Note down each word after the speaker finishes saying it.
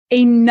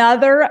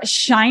another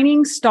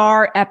shining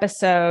star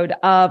episode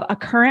of a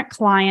current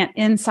client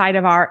inside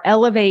of our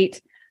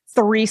Elevate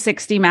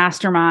 360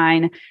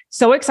 Mastermind.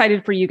 So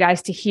excited for you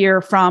guys to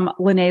hear from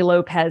Lene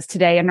Lopez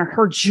today and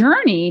her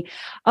journey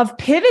of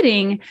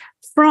pivoting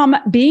from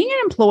being an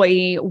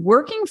employee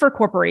working for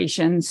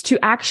corporations to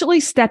actually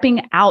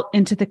stepping out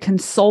into the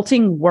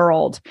consulting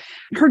world.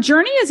 Her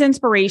journey is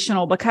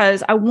inspirational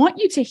because I want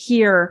you to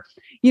hear,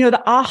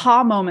 the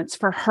aha moments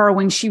for her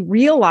when she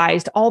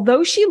realized,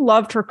 although she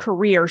loved her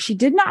career, she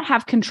did not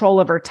have control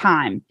of her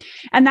time.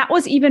 And that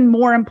was even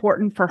more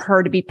important for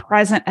her to be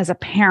present as a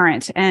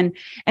parent and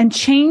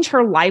change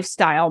her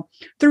lifestyle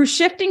through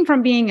shifting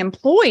from being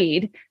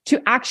employed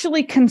to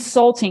actually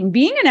consulting,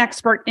 being an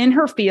expert in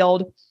her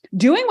field,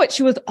 doing what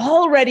she was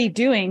already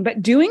doing,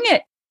 but doing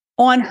it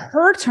on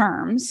her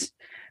terms,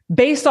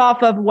 based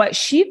off of what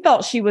she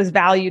felt she was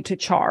valued to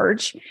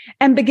charge,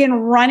 and begin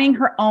running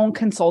her own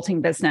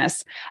consulting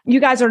business. You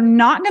guys are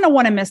not going to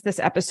want to miss this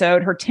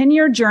episode, her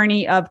 10-year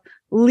journey of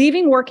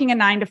leaving working a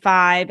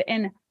 9-to-5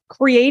 and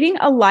creating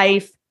a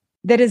life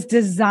that is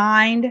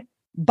designed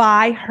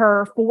by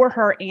her, for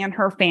her and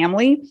her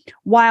family,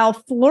 while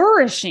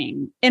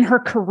flourishing in her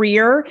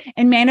career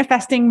and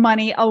manifesting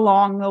money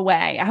along the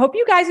way. I hope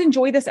you guys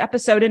enjoy this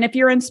episode. And if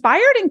you're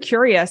inspired and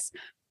curious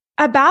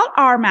about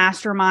our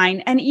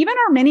mastermind and even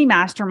our mini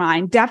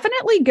mastermind,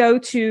 definitely go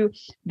to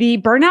the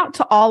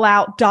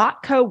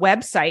burnouttoallout.co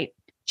website.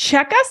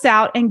 Check us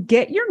out and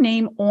get your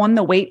name on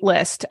the wait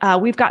list.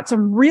 We've got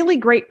some really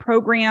great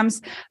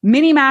programs,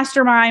 mini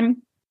mastermind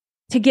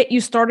to get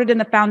you started in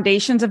the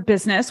foundations of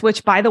business,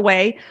 which, by the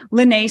way,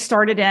 Lene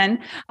started in.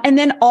 And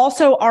then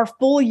also our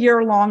full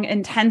year-long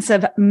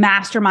intensive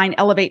mastermind,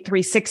 Elevate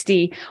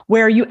 360,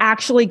 where you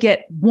actually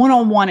get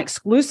one-on-one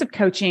exclusive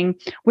coaching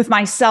with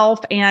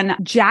myself and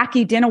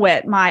Jackie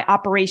Dinowit, my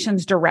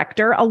operations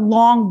director,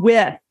 along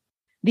with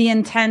the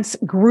intense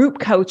group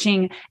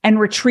coaching and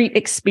retreat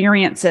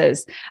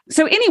experiences.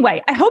 So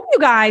anyway, I hope you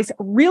guys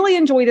really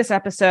enjoy this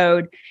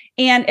episode.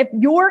 And if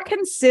you're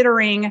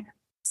considering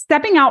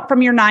stepping out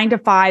from your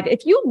 9-to-5,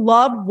 if you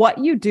love what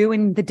you do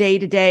in the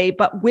day-to-day,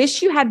 but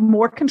wish you had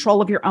more control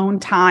of your own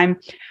time,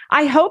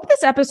 I hope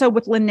this episode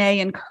with Lene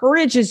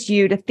encourages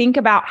you to think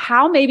about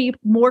how maybe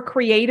more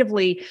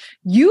creatively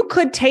you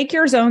could take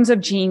your zones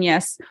of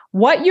genius,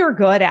 what you're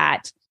good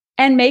at,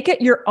 and make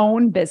it your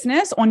own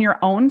business on your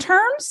own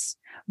terms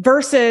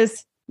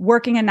versus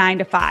working a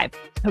 9-to-5.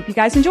 Hope you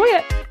guys enjoy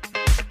it.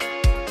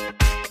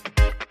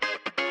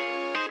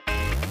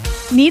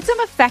 Need some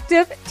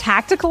effective,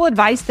 tactical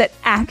advice that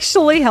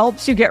actually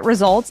helps you get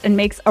results and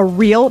makes a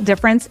real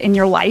difference in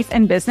your life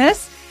and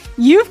business?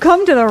 You've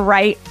come to the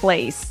right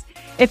place.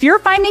 If you're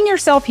finding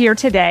yourself here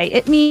today,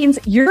 it means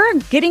you're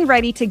getting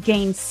ready to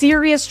gain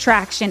serious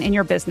traction in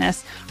your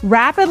business,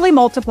 rapidly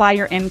multiply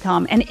your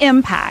income and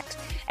impact,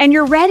 and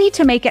you're ready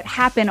to make it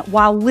happen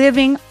while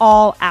living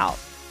all out.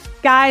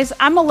 Guys,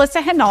 I'm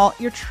Melissa Hinault,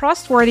 your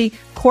trustworthy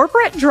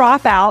corporate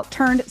dropout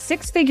turned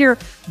six-figure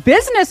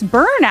business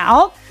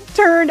burnout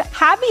turned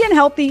happy and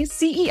healthy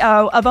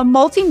CEO of a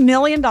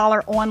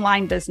multi-million-dollar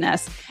online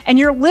business. And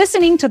you're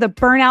listening to the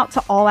Burnout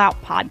to All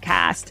Out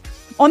podcast.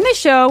 On this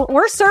show,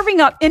 we're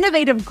serving up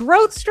innovative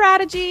growth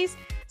strategies,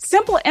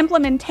 simple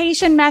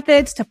implementation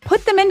methods to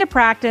put them into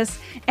practice,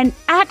 and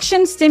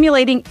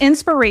action-stimulating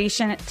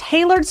inspiration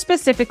tailored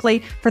specifically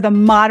for the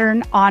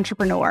modern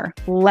entrepreneur.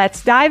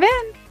 Let's dive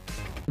in.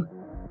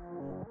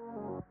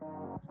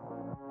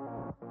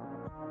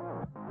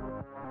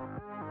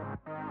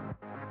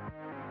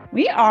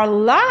 We are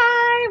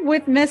live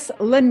with Miss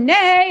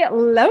Lene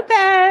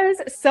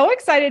Lopez. So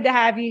excited to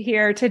have you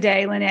here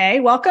today,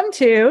 Lene. Welcome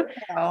to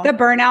the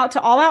Burnout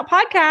to All Out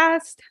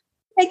podcast.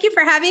 Thank you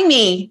for having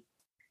me.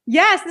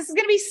 Yes, this is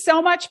going to be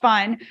so much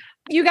fun.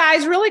 You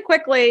guys, really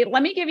quickly,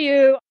 let me give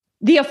you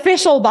the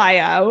official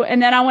bio,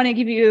 and then I want to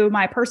give you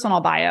my personal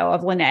bio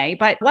of Lene.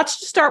 But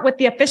let's just start with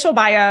the official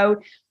bio.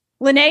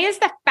 Lene is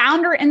the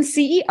founder and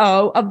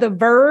CEO of the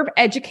Verve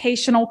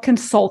Educational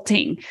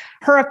Consulting.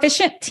 Her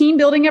efficient team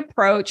building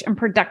approach and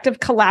productive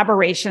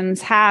collaborations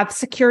have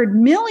secured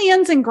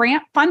millions in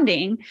grant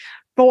funding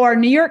for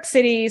New York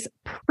City's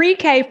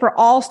pre-K for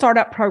all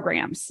startup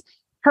programs.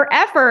 Her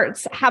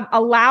efforts have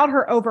allowed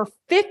her over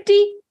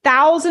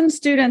 50,000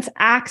 students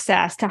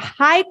access to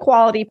high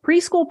quality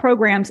preschool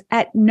programs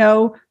at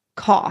no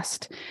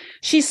cost.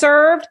 She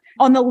served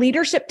on the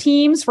leadership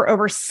teams for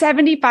over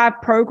 75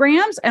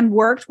 programs and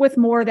worked with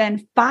more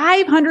than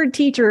 500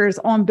 teachers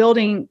on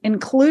building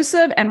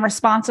inclusive and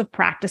responsive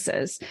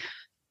practices.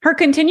 Her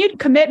continued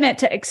commitment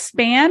to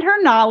expand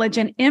her knowledge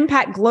and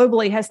impact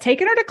globally has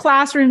taken her to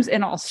classrooms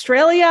in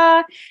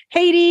Australia,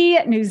 Haiti,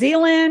 New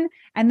Zealand,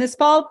 and this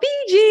fall,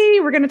 Fiji.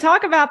 We're going to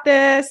talk about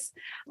this.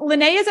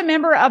 Lene is a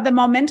member of the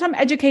Momentum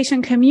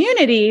Education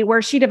community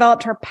where she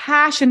developed her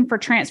passion for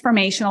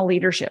transformational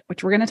leadership,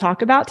 which we're going to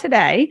talk about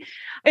today.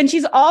 And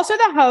she's also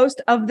the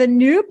host of the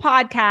new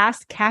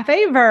podcast,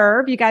 Cafe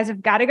Verb. You guys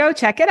have got to go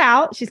check it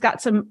out. She's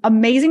got some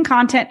amazing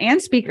content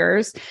and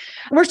speakers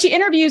where she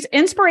interviews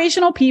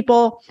inspirational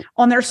people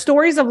on their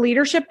stories of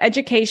leadership,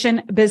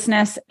 education,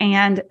 business,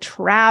 and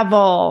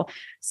travel.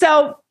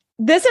 So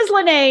this is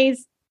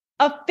Lene's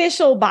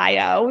official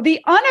bio.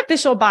 The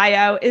unofficial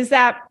bio is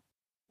that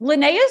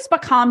Lene has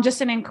become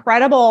just an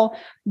incredible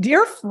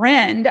dear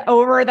friend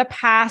over the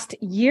past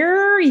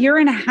year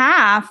and a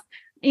half.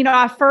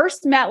 I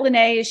first met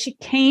Lene. She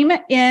came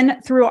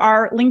in through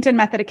our LinkedIn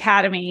Method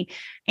Academy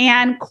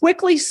and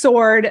quickly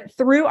soared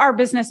through our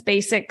Business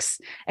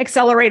Basics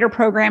Accelerator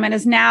program and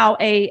is now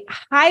a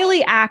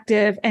highly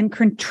active and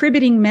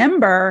contributing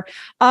member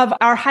of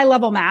our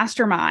high-level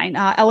mastermind,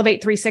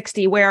 Elevate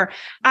 360, where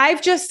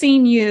I've just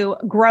seen you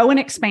grow and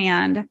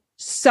expand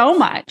so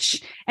much,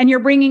 and you're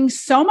bringing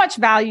so much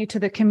value to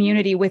the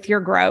community with your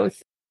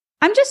growth.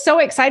 I'm just so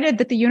excited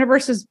that the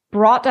universe has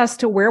brought us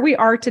to where we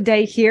are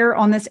today here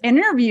on this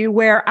interview,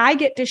 where I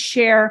get to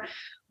share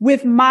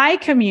with my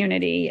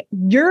community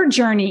your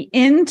journey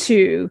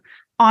into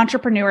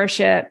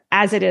entrepreneurship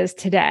as it is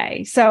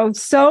today.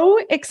 So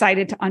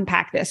excited to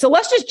unpack this. So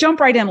let's just jump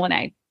right in,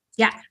 Lene.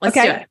 Yeah, let's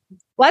do it.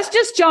 Let's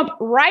just jump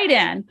right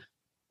in.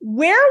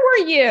 Where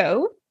were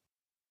you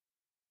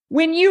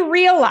when you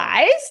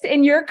realized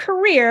in your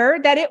career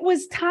that it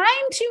was time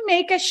to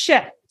make a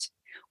shift?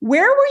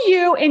 Where were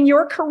you in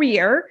your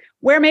career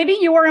where maybe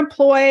you were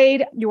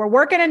employed, you were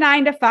working a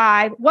 9 to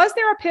 5? Was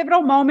there a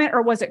pivotal moment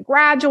or was it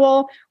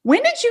gradual?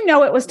 When did you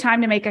know it was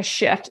time to make a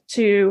shift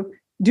to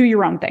do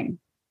your own thing?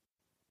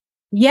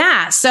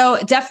 Yeah.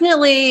 So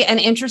definitely an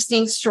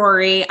interesting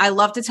story. I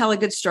love to tell a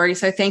good story.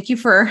 So thank you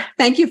for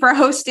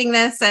hosting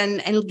this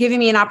and giving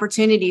me an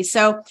opportunity.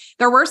 So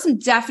there were some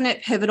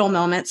definite pivotal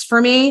moments for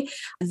me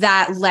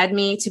that led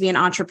me to be an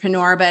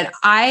entrepreneur, but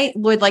I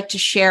would like to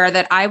share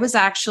that I was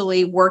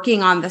actually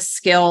working on the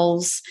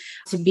skills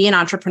to be an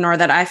entrepreneur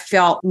that I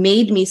felt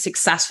made me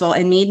successful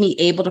and made me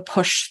able to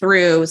push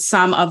through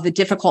some of the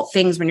difficult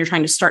things when you're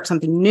trying to start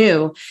something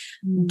new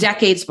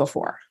decades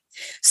before.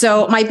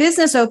 So my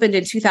business opened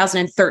in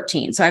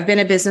 2013. So I've been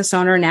a business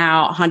owner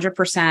now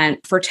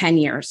 100% for 10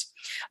 years.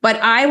 But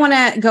I want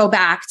to go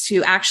back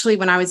to actually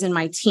when I was in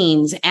my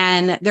teens.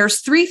 And there's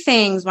 3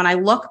 things when I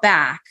look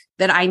back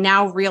that I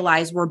now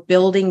realize were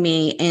building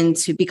me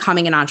into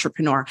becoming an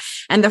entrepreneur.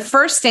 And the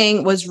first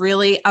thing was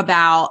really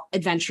about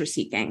adventure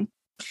seeking.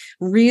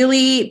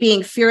 Really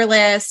being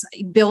fearless,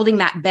 building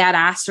that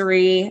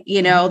badassery,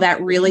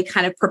 that really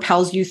kind of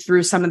propels you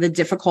through some of the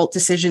difficult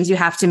decisions you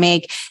have to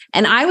make.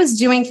 And I was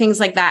doing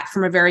things like that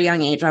from a very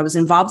young age. I was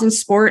involved in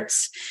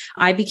sports.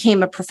 I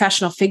became a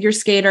professional figure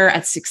skater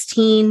at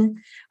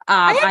 16.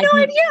 I had no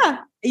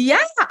idea.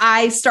 Yeah.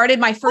 I started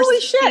my first.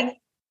 Holy shit.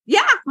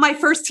 Yeah. My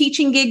first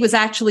teaching gig was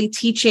actually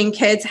teaching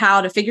kids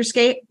how to figure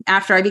skate.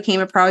 After I became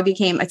a pro, I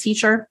became a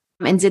teacher.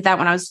 And did that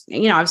when I was,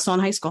 I was still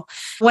in high school.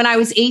 When I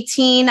was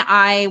 18,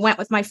 I went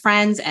with my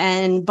friends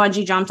and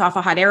bungee jumped off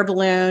a hot air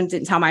balloon,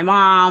 didn't tell my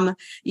mom,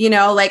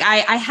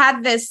 I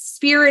had this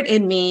spirit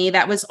in me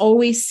that was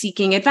always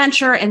seeking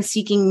adventure and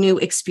seeking new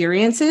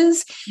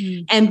experiences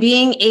and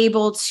being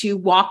able to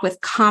walk with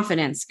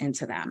confidence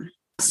into them.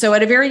 So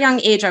at a very young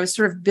age, I was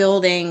sort of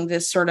building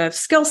this sort of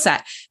skill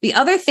set. The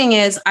other thing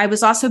is I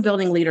was also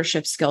building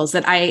leadership skills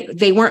that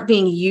they weren't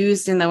being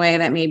used in the way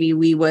that maybe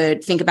we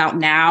would think about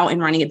now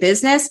in running a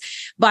business.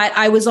 But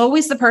I was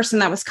always the person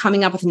that was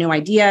coming up with new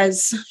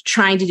ideas,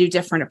 trying to do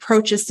different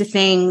approaches to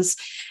things.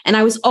 And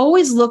I was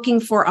always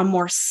looking for a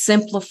more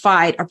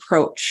simplified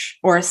approach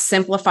or a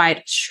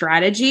simplified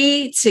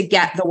strategy to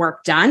get the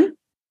work done.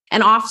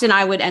 And often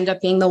I would end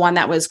up being the one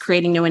that was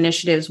creating new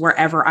initiatives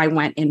wherever I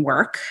went in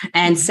work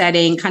and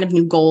setting kind of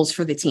new goals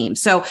for the team.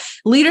 So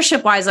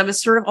leadership wise, I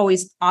was sort of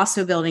always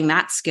also building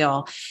that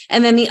skill.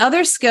 And then the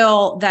other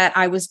skill that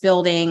I was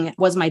building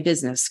was my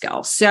business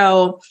skill.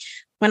 So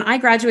when I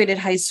graduated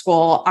high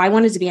school, I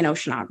wanted to be an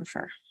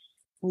oceanographer.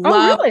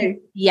 Really?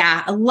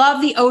 Yeah. I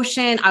love the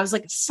ocean. I was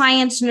like a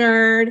science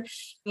nerd,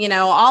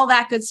 all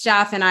that good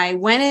stuff. And I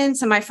went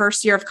into my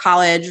first year of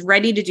college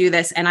ready to do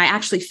this. And I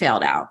actually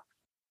failed out.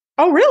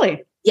 Oh,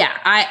 really? Yeah,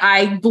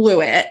 I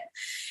blew it.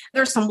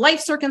 There's some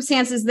life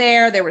circumstances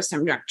there. There were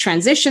some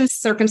transition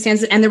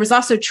circumstances, and there was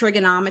also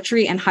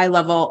trigonometry and high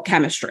level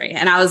chemistry.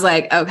 And I was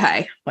like,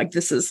 okay,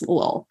 this is a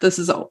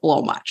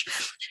little much.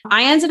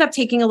 I ended up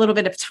taking a little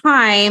bit of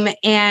time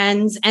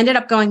and ended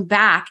up going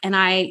back, and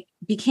I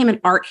became an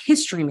art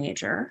history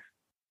major.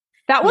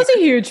 That was a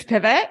huge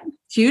pivot.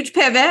 Huge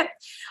pivot.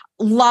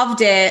 Loved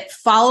it,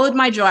 followed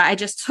my joy. I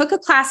just took a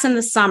class in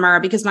the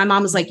summer because my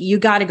mom was like, you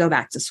got to go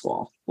back to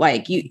school.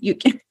 You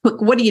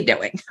what are you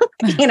doing?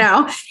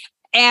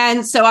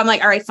 And so I'm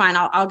like, all right, fine.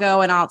 I'll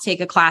go and I'll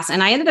take a class.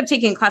 And I ended up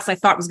taking a class I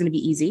thought was going to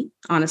be easy.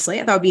 Honestly,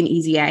 I thought it would be an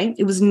easy A.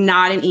 It was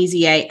not an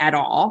easy A at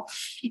all.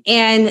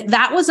 And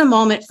that was a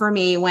moment for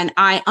me when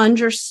I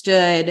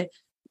understood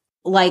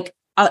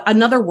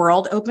another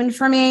world opened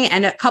for me.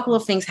 And a couple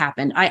of things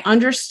happened. I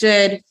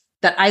understood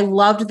that I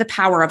loved the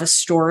power of a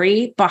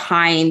story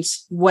behind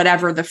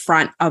whatever the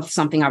front of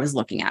something I was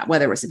looking at,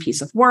 whether it was a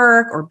piece of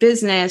work or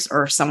business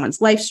or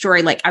someone's life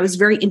story. Like I was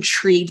very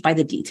intrigued by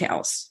the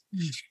details.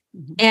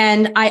 Mm-hmm.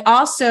 And I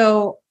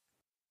also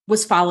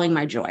was following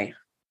my joy.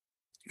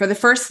 For the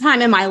first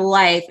time in my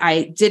life,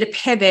 I did a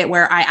pivot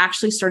where I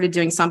actually started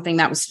doing something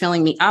that was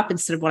filling me up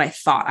instead of what I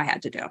thought I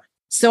had to do.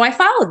 So I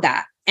followed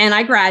that and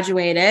I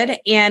graduated,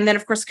 and then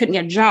of course couldn't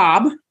get a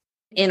job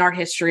in art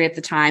history at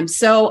the time.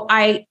 So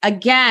I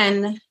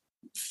again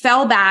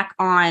fell back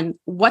on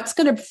what's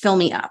going to fill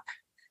me up,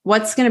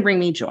 what's going to bring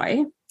me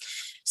joy.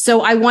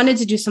 So I wanted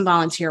to do some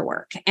volunteer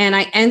work, and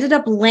I ended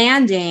up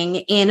landing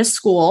in a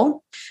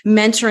school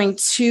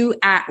mentoring 2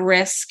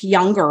 at-risk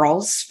young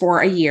girls for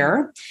a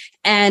year.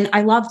 And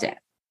I loved it.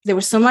 There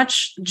was so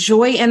much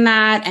joy in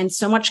that and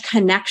so much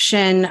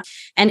connection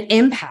and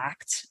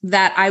impact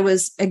that I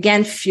was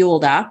again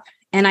fueled up.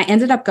 And I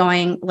ended up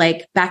going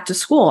like back to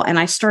school, and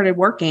I started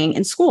working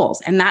in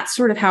schools. And that's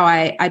sort of how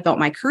I built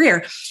my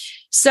career.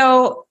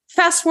 So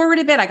fast forward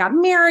a bit, I got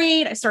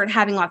married, I started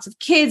having lots of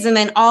kids, and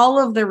then all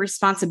of the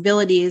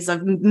responsibilities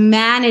of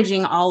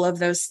managing all of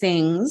those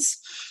things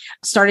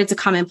started to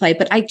come in play.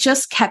 But I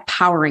just kept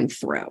powering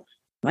through,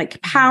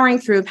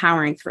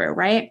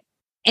 right?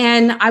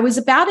 And I was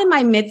about in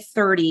my mid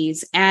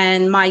 30s,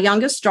 and my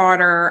youngest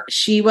daughter, I think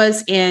she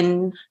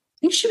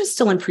was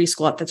still in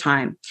preschool at the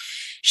time.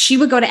 She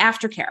would go to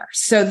aftercare.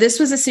 So this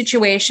was a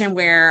situation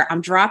where I'm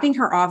dropping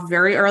her off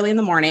very early in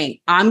the morning.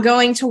 I'm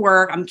going to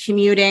work. I'm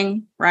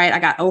commuting, right? I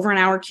got over an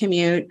hour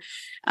commute.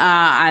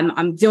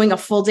 I'm doing a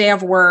full day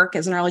of work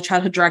as an early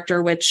childhood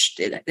director, which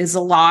is a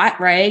lot,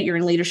 right? You're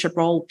in leadership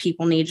role,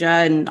 people need you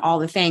and all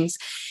the things.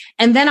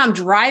 And then I'm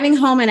driving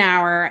home an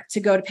hour to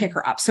go to pick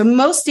her up. So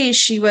most days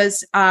she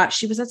was at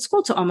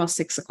school till almost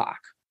 6:00.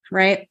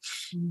 Right.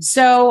 Mm-hmm.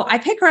 So I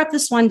pick her up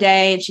this one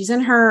day, and she's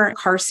in her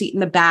car seat in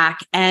the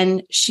back,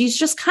 and she's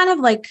just kind of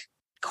like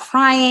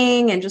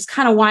crying and just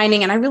kind of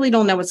whining. And I really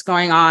don't know what's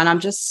going on. I'm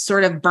just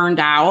sort of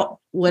burned out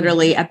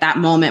literally at that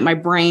moment. My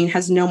brain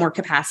has no more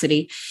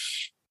capacity.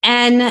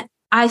 And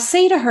I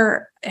say to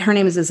her, her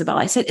name is Isabella.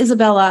 I said,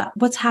 Isabella,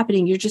 what's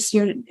happening?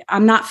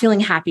 I'm not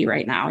feeling happy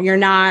right now. You're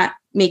not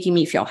making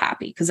me feel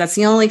happy. Because that's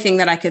the only thing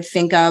that I could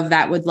think of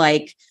that would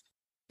like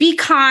be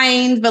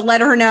kind, but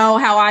let her know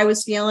how I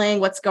was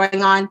feeling, what's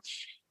going on.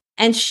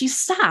 And she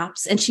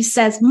stops and she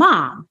says,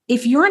 Mom,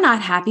 if you're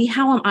not happy,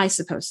 how am I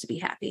supposed to be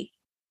happy?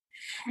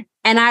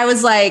 And I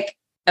was like,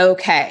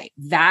 okay,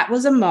 that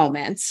was a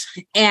moment.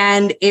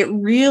 And it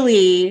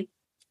really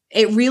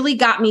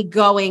got me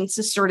going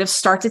to sort of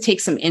start to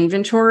take some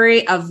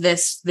inventory of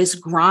this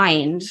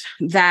grind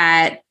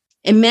that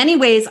in many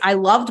ways I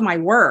loved my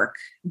work,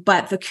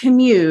 but the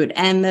commute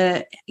and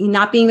the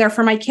not being there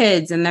for my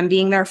kids and them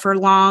being there for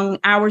long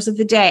hours of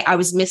the day, I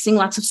was missing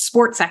lots of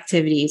sports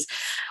activities.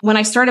 When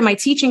I started my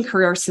teaching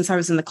career, since I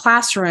was in the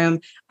classroom,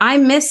 I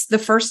missed the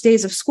first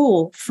days of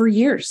school for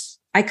years.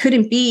 I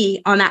couldn't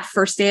be on that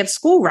first day of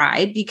school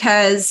ride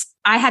because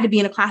I had to be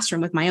in a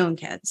classroom with my own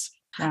kids.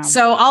 Wow.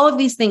 So all of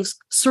these things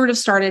sort of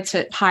started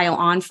to pile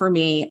on for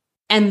me.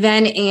 And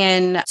then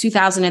in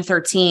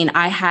 2013,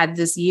 I had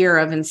this year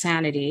of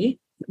insanity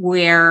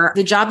where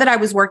the job that I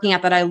was working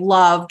at that I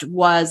loved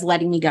was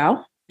letting me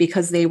go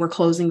because they were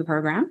closing the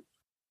program.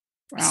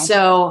 Wow.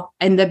 So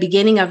in the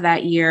beginning of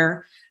that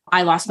year,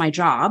 I lost my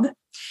job.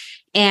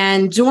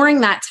 And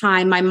during that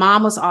time, my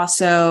mom was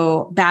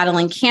also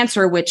battling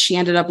cancer, which she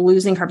ended up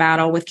losing her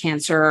battle with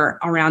cancer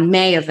around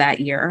May of that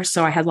year.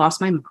 So I had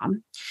lost my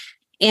mom.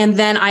 And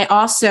then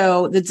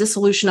the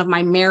dissolution of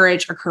my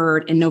marriage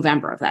occurred in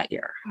November of that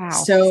year. Wow.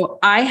 So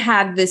I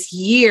had this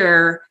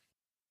year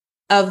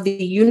of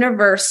the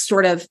universe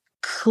sort of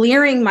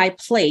clearing my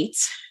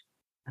plate,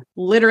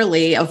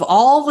 literally, of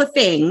all the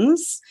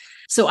things.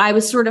 So I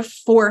was sort of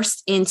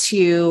forced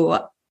into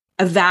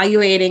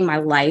evaluating my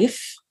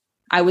life.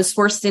 I was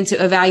forced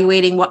into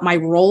evaluating what my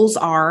roles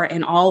are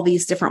in all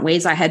these different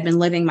ways I had been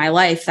living my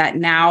life that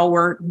now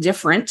were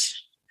different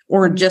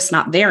or just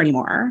not there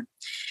anymore.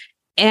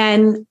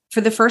 And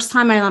for the first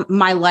time in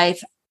my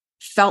life,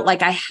 felt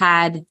like I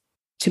had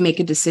to make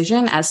a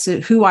decision as to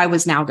who I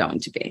was now going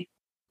to be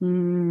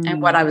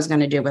and what I was going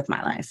to do with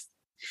my life.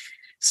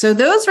 So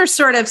those were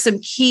sort of some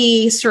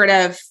key sort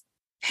of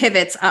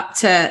pivots up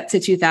to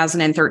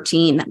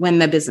 2013 when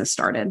the business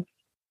started.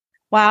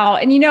 Wow.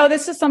 And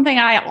this is something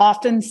I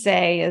often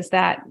say is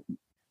that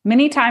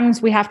many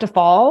times we have to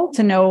fall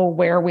to know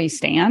where we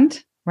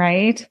stand,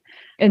 right?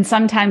 And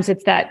sometimes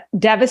it's that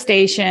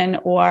devastation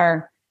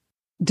or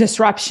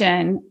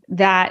disruption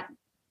that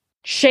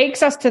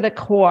shakes us to the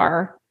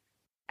core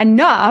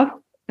enough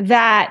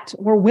that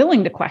we're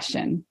willing to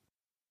question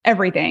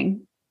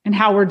everything and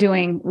how we're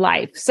doing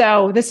life.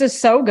 So this is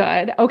so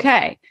good.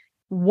 Okay.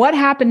 What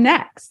happened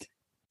next?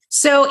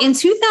 So in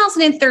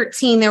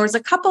 2013, there was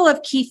a couple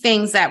of key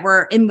things that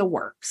were in the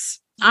works.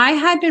 I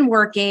had been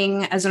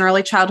working as an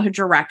early childhood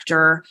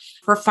director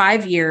for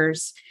 5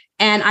 years.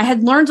 And I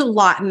had learned a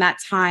lot in that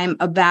time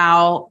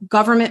about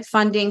government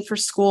funding for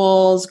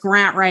schools,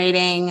 grant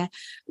writing,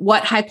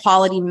 what high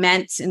quality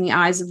meant in the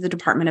eyes of the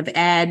Department of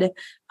Ed.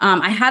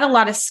 I had a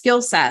lot of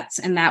skill sets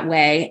in that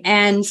way.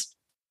 And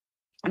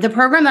the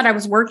program that I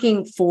was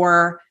working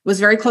for was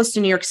very close to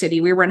New York City.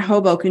 We were in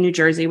Hoboken, New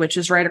Jersey, which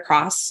is right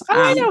across. Oh,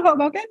 I know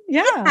Hoboken.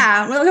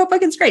 Yeah. Well,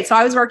 Hoboken's great. So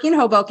I was working in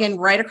Hoboken,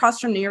 right across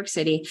from New York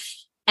City.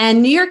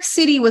 And New York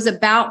City was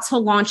about to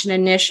launch an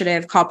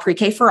initiative called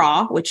Pre-K for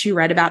All, which you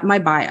read about in my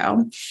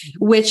bio,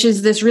 which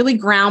is this really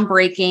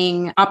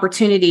groundbreaking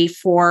opportunity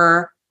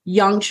for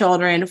young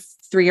children,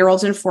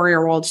 3-year-olds and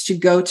 4-year-olds, to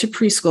go to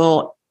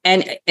preschool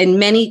and in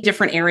many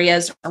different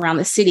areas around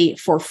the city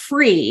for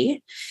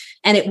free.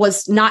 And it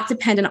was not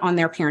dependent on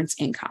their parents'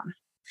 income.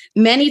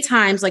 Many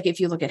times, like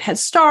if you look at Head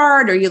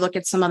Start or you look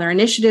at some other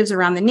initiatives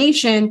around the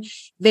nation,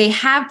 they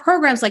have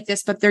programs like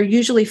this, but they're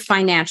usually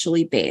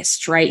financially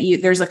based, right?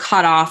 There's a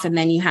cutoff and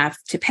then you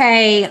have to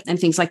pay and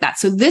things like that.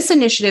 So this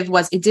initiative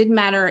it didn't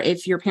matter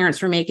if your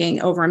parents were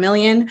making over $1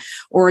 million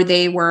or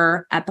they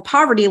were at the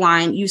poverty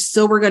line, you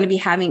still were going to be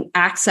having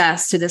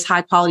access to this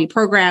high quality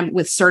program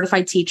with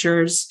certified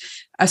teachers,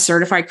 a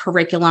certified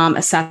curriculum,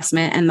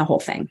 assessment, and the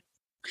whole thing.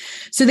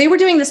 So they were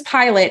doing this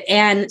pilot,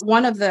 and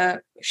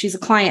she's a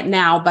client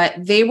now, but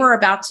they were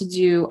about to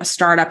do a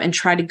startup and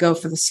try to go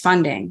for this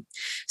funding.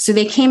 So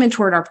they came in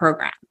toward our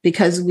program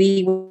because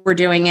we were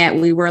doing it.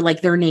 We were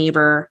like their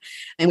neighbor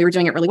and we were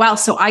doing it really well.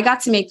 So I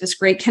got to make this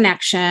great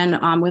connection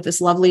with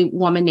this lovely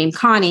woman named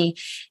Connie.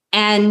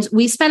 And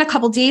we spent a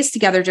couple of days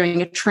together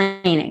doing a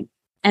training.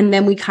 And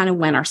then we kind of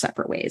went our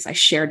separate ways. I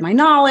shared my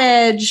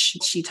knowledge.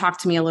 She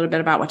talked to me a little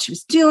bit about what she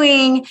was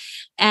doing.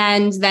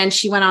 And then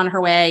she went on her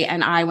way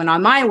and I went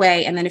on my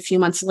way. And then a few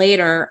months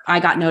later,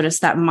 I got notice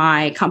that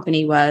my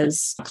company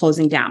was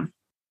closing down.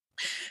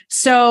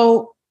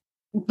 So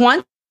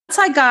once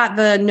I got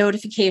the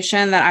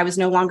notification that I was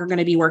no longer going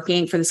to be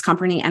working for this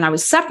company and I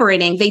was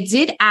separating, they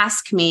did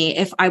ask me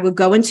if I would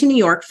go into New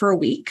York for a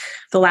week,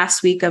 the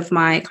last week of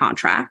my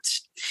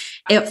contract,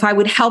 if I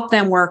would help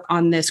them work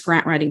on this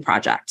grant writing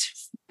project.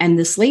 And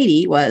this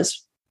lady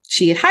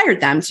she had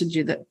hired them to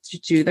do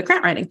the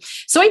grant writing.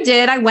 So I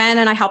did. I went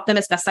and I helped them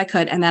as best I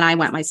could. And then I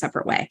went my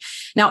separate way.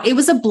 Now, it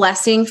was a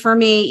blessing for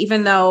me,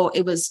 even though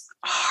it was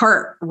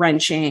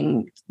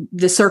heart-wrenching,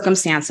 the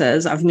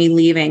circumstances of me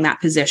leaving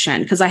that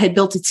position, because I had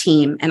built a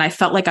team and I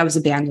felt like I was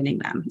abandoning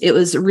them. It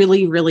was a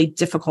really, really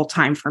difficult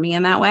time for me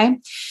in that way.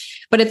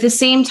 But at the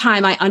same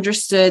time, I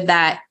understood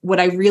that what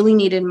I really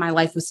needed in my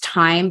life was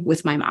time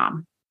with my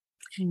mom.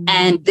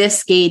 And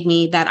this gave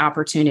me that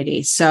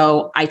opportunity.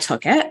 So I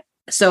took it.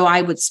 So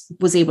I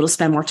was able to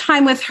spend more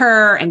time with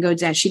her and go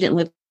down. She didn't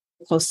live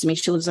close to me.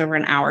 She lives over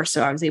an hour.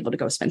 So I was able to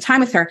go spend time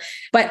with her.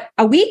 But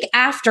a week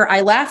after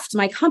I left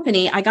my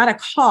company, I got a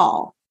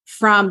call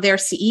from their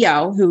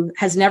CEO, who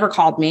has never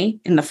called me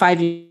in the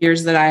 5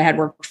 years that I had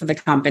worked for the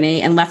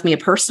company, and left me a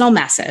personal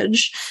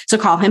message to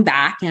call him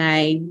back. And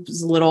I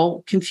was a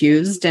little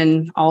confused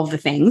and all of the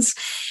things.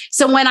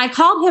 So when I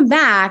called him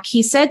back,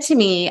 he said to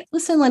me,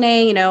 listen,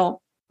 Lene,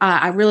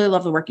 I really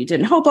love the work you did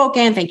in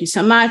Hoboken. Thank you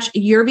so much.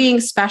 You're being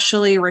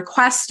specially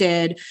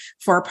requested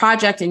for a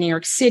project in New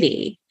York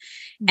City,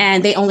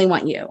 and they only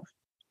want you.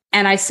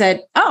 And I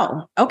said,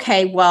 oh,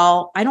 okay,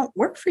 well, I don't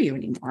work for you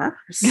anymore.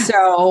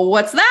 So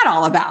what's that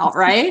all about?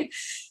 Right.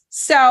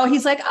 So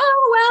he's like,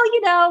 oh,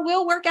 well,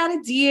 we'll work out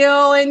a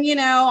deal and,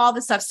 all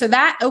this stuff. So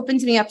that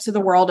opened me up to the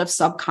world of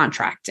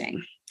subcontracting.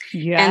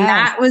 Yeah. And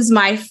that was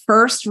my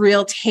first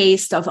real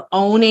taste of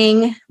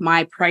owning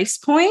my price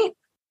point.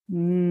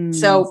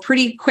 So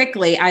pretty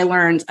quickly I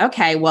learned,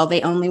 okay, well,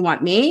 they only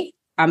want me.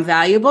 I'm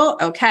valuable.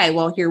 Okay,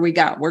 well, here we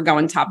go. We're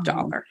going top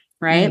dollar.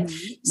 Right.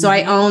 So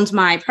I owned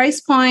my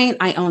price point,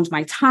 I owned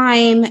my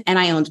time, and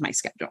I owned my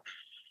schedule.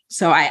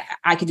 So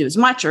I could do as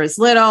much or as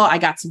little. I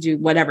got to do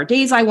whatever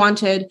days I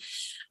wanted.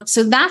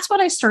 So that's what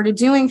I started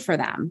doing for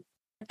them.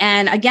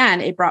 And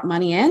again, it brought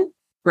money in,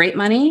 great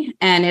money.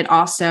 And it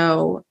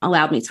also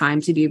allowed me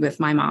time to be with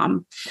my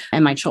mom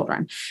and my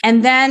children.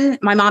 And then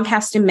my mom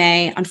passed in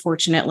May,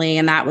 unfortunately,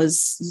 and that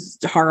was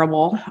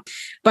horrible.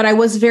 But I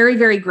was very,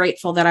 very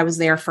grateful that I was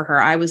there for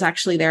her. I was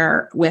actually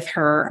there with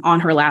her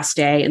on her last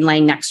day and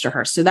laying next to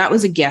her. So that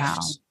was a gift.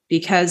 Wow.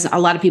 Because a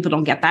lot of people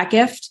don't get that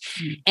gift.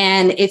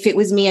 And if it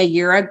was me a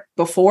year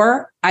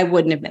before, I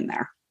wouldn't have been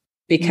there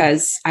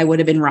because I would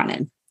have been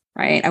running.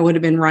 Right. I would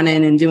have been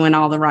running and doing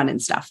all the running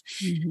stuff.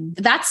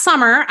 That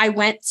summer, I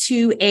went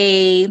to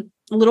a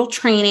little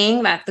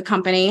training that the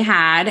company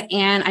had.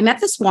 And I met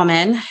this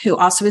woman who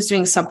also was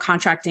doing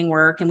subcontracting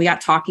work. And we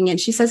got talking and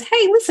she says,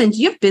 hey, listen, do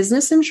you have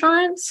business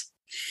insurance?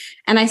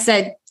 And I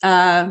said,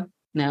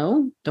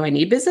 no, do I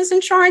need business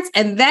insurance?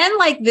 And then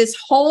this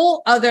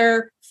whole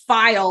other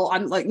file,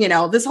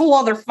 this whole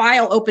other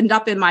file opened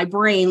up in my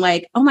brain,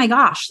 oh my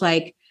gosh,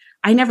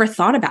 I never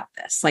thought about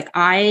this.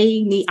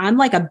 I'm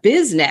like a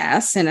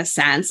business in a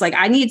sense.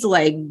 I need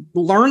to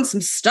learn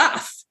some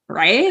stuff.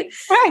 Right.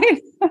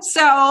 Right.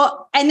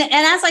 So, and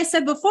as I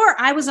said before,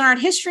 I was an art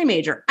history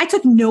major. I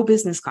took no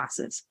business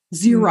classes,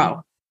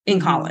 zero in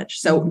college.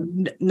 So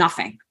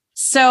nothing.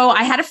 So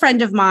I had a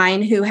friend of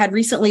mine who had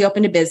recently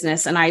opened a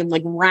business, and I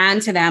like ran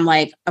to them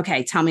like,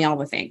 okay, tell me all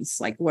the things.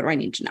 Like, what do I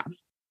need to know?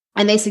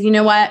 And they said, you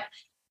know what?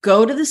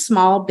 Go to the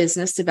Small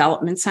Business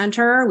Development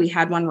Center. We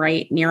had one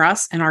right near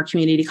us in our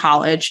community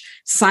college.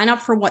 Sign up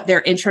for what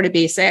their intro to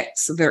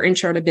basics, their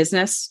intro to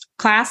business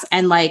class,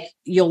 and like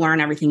you'll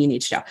learn everything you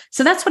need to know.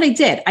 So that's what I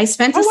did. I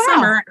spent a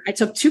summer. I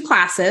took 2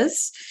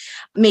 classes,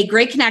 made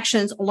great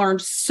connections,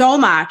 learned so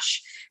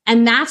much.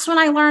 And that's when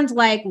I learned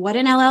like what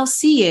an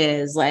LLC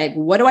is, like,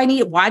 what do I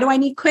need? Why do I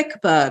need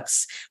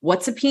QuickBooks?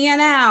 What's a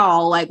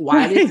P&L? Like,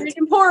 why is it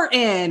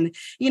important?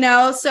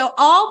 So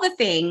all the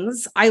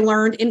things I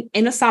learned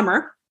in a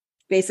summer,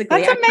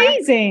 basically. That's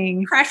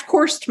amazing. Crash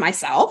coursed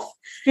myself.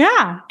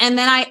 Yeah. And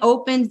then I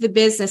opened the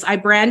business. I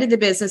branded the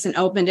business and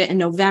opened it in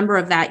November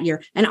of that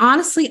year. And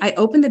honestly, I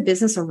opened the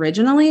business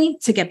originally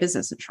to get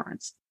business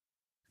insurance.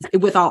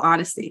 With all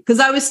honesty, because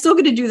I was still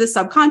going to do the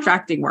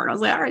subcontracting work. I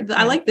was like, all right,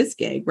 I like this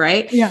gig,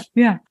 right? Yeah.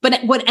 Yeah.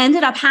 But what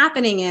ended up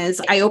happening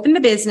is I opened the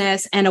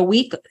business, and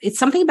it's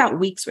something about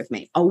weeks with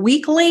me. A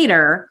week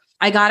later,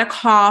 I got a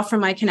call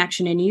from my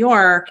connection in New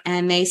York,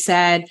 and they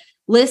said,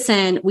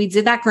 listen, we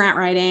did that grant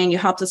writing you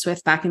helped us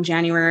with back in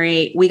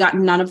January. We got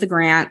none of the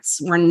grants.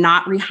 We're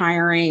not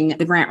rehiring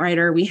the grant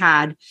writer we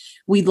had.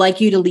 We'd like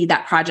you to lead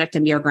that project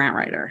and be our grant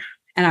writer.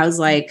 And I was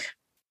like,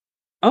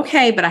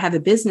 okay, but I have a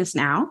business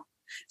now.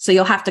 So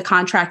you'll have to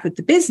contract with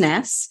the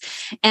business.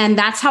 And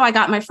that's how I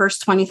got my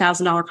first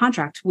 $20,000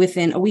 contract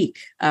within a week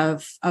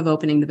of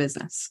opening the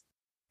business.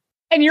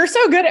 And you're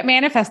so good at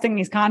manifesting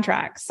these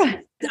contracts.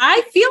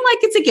 I feel like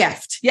it's a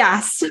gift.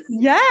 Yes.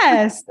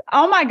 Yes.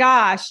 Oh my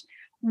gosh.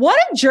 What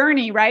a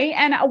journey, right?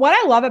 And what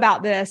I love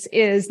about this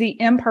is the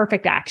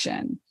imperfect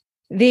action.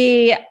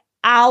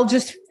 I'll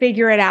just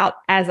figure it out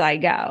as I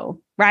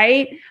go,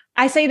 right?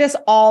 I say this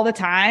all the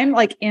time,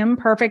 like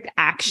imperfect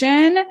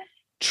action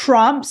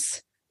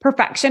trumps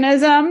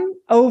perfectionism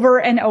over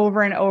and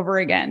over and over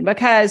again.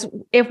 Because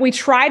if we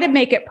try to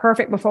make it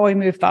perfect before we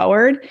move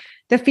forward,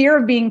 the fear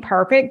of being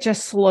perfect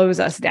just slows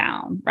us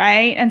down,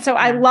 right? And so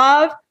I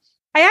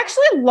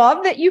actually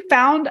love that you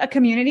found a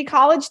community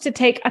college to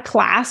take a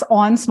class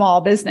on small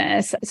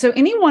business. So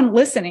anyone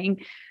listening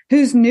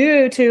who's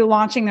new to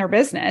launching their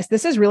business,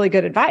 this is really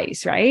good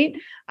advice, right?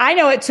 I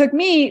know it took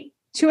me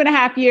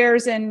 2.5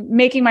 years and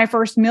making my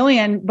first $1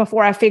 million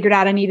before I figured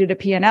out I needed a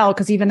P&L,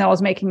 because even though I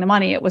was making the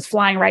money, it was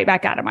flying right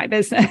back out of my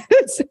business,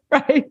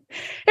 right? It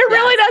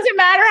really doesn't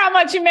matter how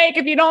much you make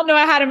if you don't know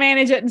how to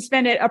manage it and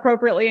spend it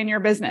appropriately in your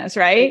business,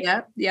 right?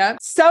 Yep.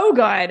 So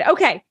good.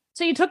 Okay.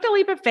 So you took the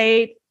leap of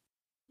faith,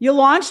 you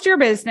launched your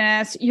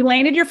business, you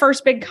landed your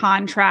first big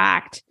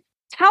contract.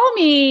 Tell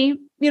me,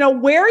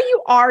 where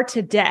you are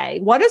today.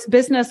 What does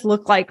business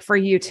look like for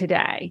you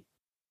today?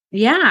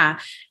 Yeah.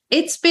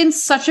 It's been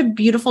such a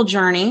beautiful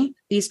journey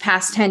these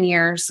past 10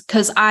 years,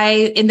 because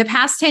in the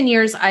past 10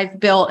 years, I've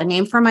built a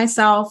name for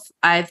myself.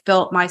 I've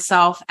built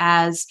myself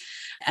as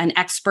an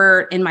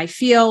expert in my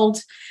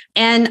field,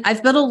 and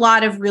I've built a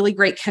lot of really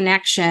great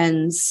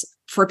connections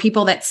for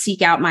people that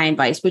seek out my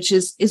advice, which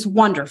is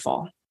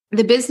wonderful.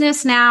 The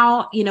business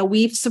now,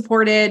 we've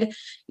supported,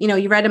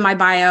 you read in my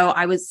bio,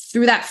 I was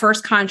through that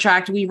first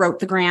contract. We wrote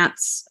the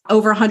grants,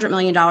 over $100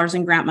 million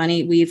in grant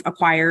money we've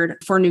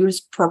acquired for new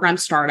program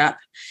startup.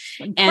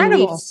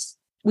 Incredible.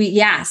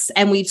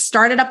 And we've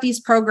started up these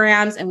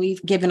programs, and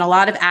we've given a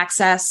lot of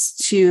access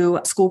to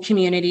school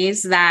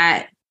communities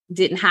that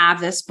didn't have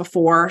this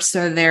before.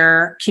 So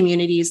their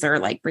communities, they're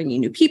like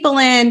bringing new people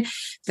in,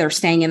 they're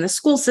staying in the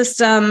school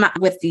system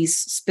with these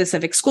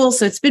specific schools.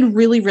 So it's been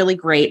really, really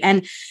great.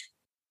 And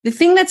the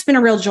thing that's been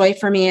a real joy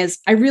for me is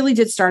I really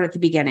did start at the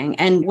beginning.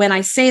 And when I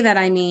say that,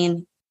 I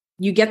mean,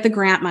 you get the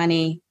grant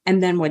money,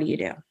 and then what do you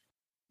do?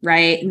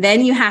 Right?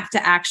 Then you have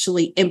to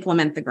actually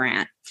implement the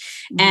grant.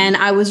 Mm-hmm. And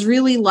I was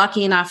really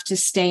lucky enough to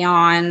stay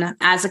on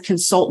as a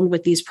consultant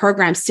with these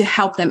programs to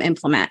help them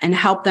implement and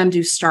help them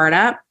do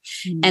startup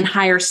and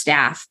hire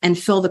staff and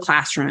fill the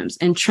classrooms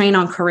and train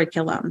on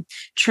curriculum,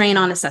 train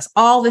on assess,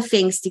 all the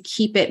things to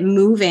keep it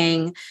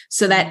moving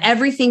so that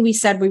everything we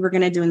said we were going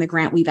to do in the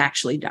grant, we've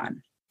actually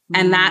done.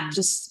 And that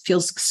just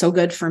feels so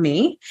good for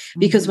me,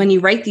 because when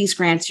you write these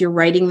grants, you're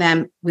writing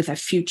them with a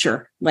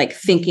future, like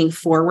thinking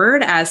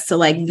forward as to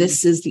like,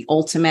 this is the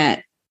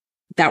ultimate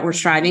that we're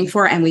striving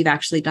for. And we've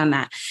actually done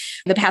that.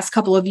 The past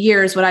couple of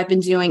years, what I've been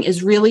doing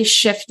is really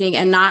shifting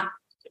and not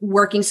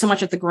working so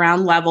much at the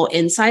ground level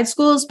inside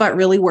schools, but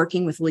really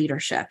working with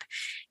leadership.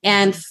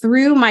 And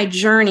through my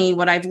journey,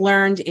 what I've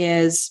learned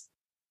is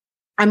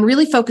I'm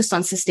really focused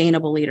on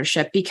sustainable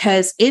leadership,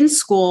 because in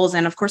schools,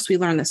 and of course we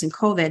learned this in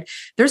COVID,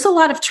 there's a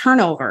lot of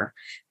turnover.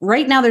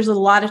 Right now, there's a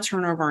lot of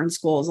turnover in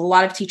schools. A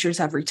lot of teachers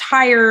have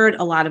retired.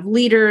 A lot of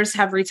leaders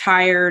have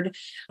retired.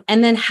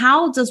 And then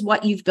how does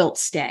what you've built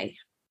stay?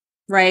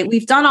 Right?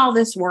 We've done all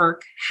this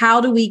work.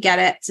 How do we get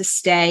it to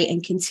stay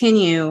and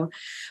continue,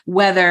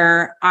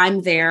 whether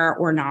I'm there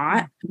or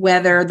not,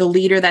 whether the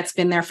leader that's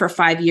been there for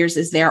 5 years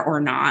is there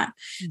or not?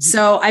 Mm-hmm.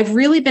 So I've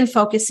really been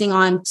focusing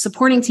on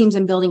supporting teams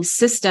and building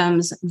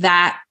systems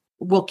that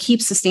will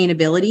keep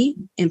sustainability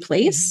in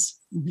place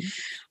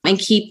and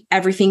keep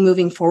everything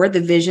moving forward,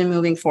 the vision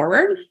moving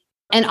forward.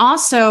 And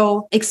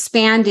also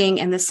expanding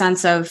in the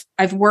sense of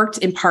I've worked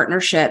in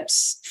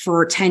partnerships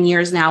for 10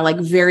 years now, like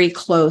very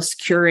close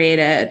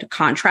curated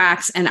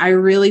contracts. And I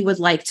really would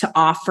like to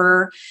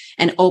offer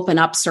and open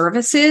up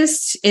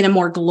services in a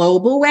more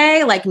global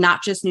way, like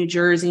not just New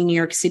Jersey, New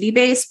York City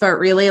based, but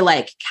really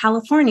like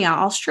California,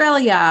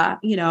 Australia,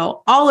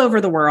 all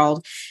over the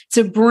world,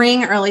 to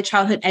bring early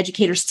childhood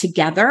educators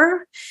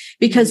together.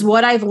 Because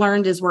what I've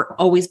learned is we're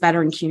always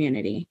better in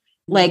community.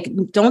 Like,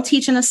 don't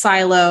teach in a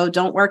silo,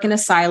 don't work in a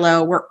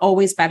silo. We're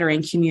always better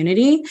in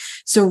community.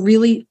 So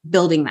really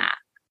building that.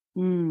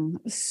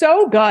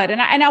 So good.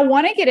 And I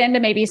want to get into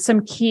maybe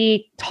some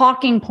key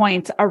talking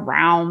points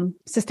around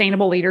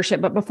sustainable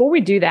leadership. But before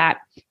we do that,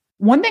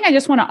 one thing I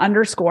just want to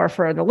underscore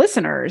for the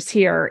listeners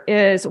here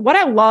is what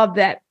I love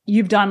that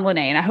you've done, Lene,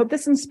 and I hope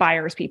this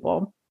inspires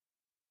people,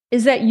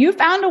 is that you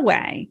found a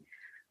way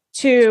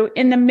to,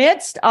 in the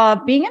midst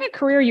of being in a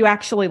career you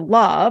actually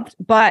loved,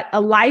 but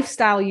a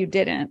lifestyle you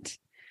didn't,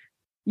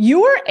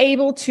 you were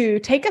able to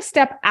take a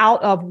step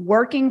out of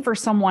working for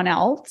someone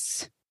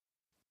else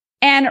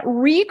and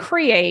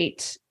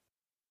recreate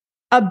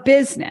a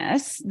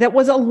business that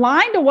was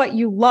aligned to what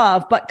you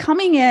love, but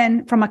coming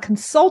in from a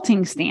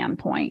consulting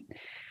standpoint,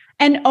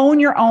 and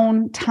own your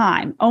own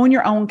time, own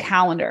your own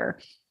calendar.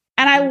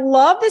 And I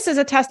love this as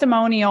a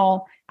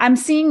testimonial. I'm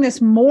seeing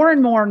this more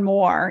and more and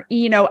more,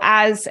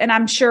 and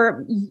I'm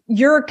sure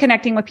you're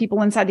connecting with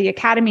people inside the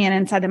academy and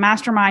inside the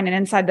mastermind and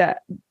inside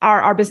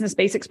our business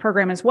basics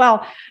program as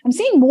well. I'm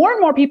seeing more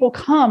and more people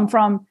come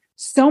from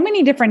so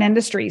many different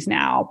industries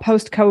now,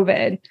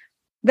 post-COVID,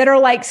 that are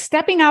like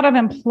stepping out of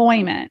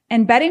employment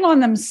and betting on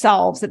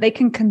themselves that they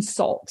can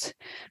consult,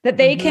 that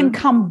they can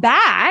come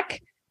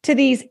back to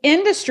these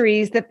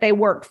industries that they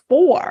work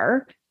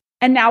for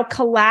and now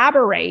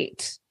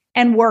collaborate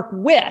and work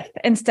with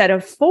instead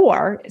of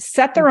for,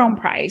 set their own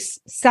price,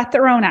 set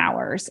their own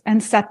hours,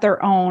 and set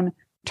their own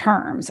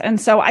terms. And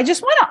so I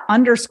just want to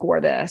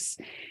underscore this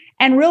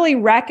and really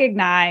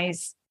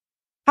recognize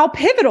how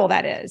pivotal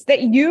that is,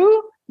 that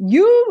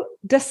you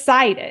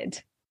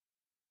decided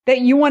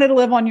that you wanted to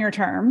live on your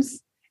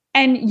terms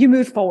and you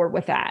moved forward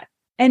with that.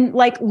 And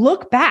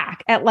look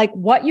back at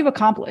what you've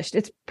accomplished.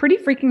 It's pretty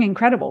freaking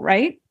incredible,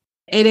 right?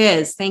 It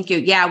is. Thank you.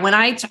 Yeah. When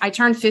I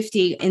turned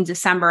 50 in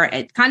December,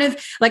 it kind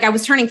of I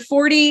was turning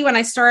 40 when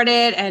I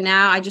started, and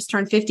now I just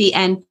turned 50.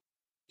 And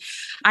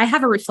I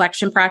have a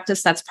reflection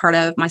practice that's part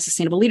of my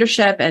sustainable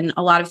leadership and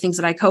a lot of things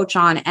that I coach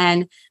on.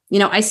 And,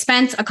 I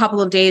spent a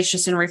couple of days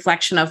just in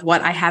reflection of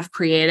what I have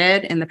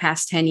created in the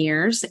past 10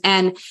 years.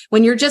 And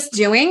when you're just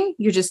doing,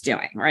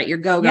 right? You're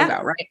go,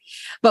 right?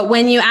 But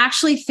when you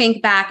actually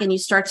think back and you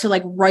start to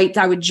write,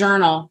 I would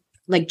journal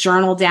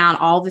down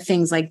all the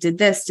things, did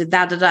this, did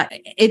that,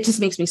 it just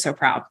makes me so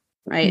proud,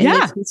 right? It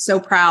makes me so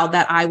proud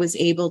that I was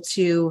able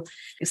to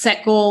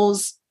set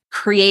goals,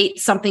 create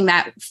something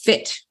that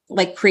fit,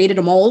 created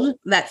a mold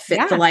that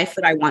fit the life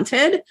that I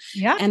wanted.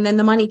 Yeah. And then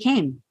the money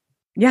came.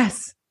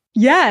 Yes.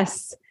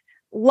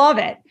 Love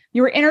it.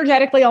 You were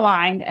energetically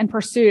aligned and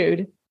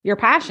pursued your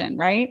passion,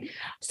 right?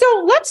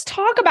 So let's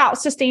talk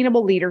about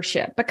sustainable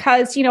leadership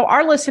because,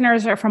 our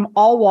listeners are from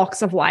all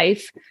walks of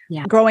life,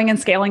 growing and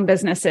scaling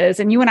businesses.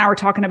 And you and I were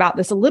talking about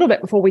this a little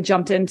bit before we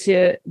jumped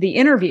into the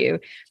interview.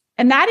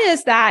 And that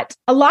is that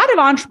a lot of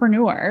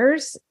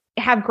entrepreneurs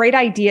have great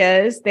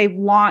ideas. They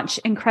launch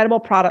incredible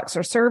products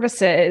or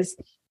services,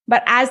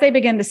 but as they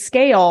begin to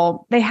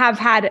scale, they have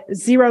had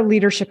zero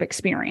leadership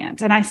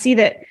experience. And I see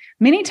that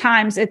many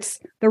times it's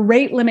the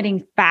rate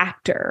limiting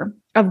factor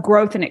of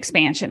growth and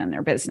expansion in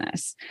their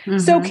business.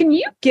 So can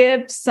you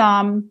give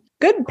some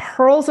good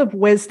pearls of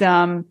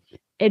wisdom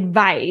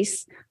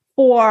advice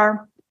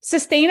for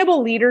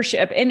sustainable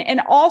leadership?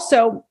 And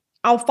also,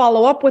 I'll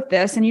follow up with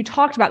this. And you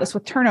talked about this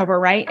with turnover,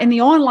 right? In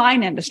the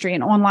online industry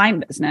and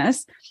online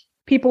business,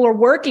 people are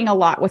working a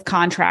lot with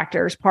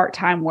contractors,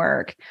 part-time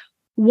work.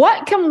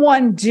 What can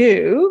one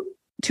do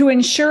to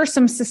ensure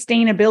some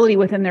sustainability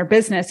within their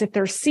business if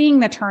they're seeing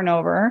the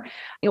turnover?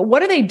 What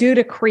do they do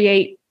to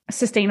create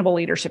sustainable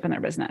leadership in their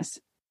business?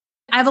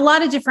 I have a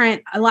lot of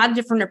different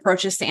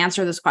approaches to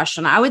answer this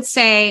question. I would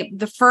say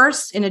the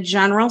first, in a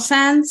general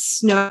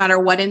sense, no matter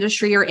what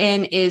industry you're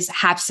in, is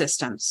have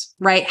systems,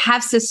 right?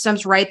 Have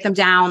systems, write them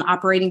down,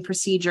 operating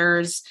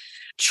procedures,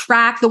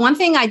 track. The one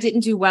thing I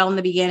didn't do well in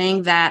the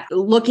beginning that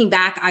looking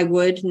back, I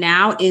would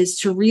now is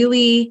to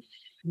really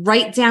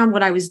write down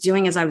what I was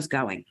doing as I was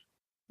going.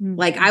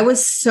 I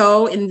was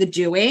so in the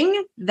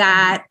doing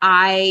that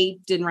I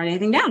didn't write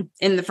anything down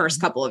in the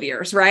first couple of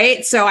years,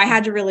 right? So I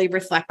had to really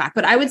reflect back.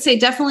 But I would say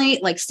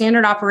definitely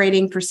standard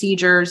operating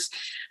procedures.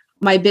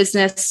 My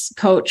business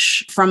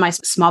coach from my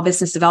small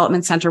business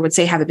development center would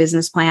say, have a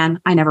business plan.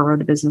 I never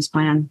wrote a business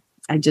plan.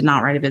 I did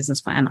not write a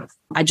business plan.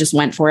 I just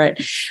went for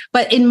it.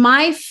 But in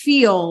my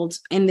field,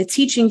 in the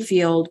teaching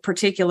field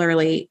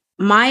particularly,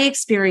 my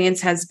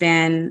experience has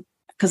been,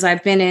 because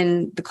I've been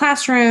in the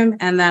classroom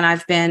and then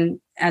I've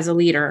been as a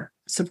leader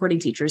supporting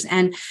teachers.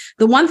 And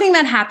the one thing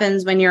that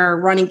happens when you're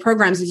running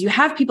programs is you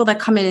have people that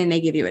come in and they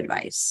give you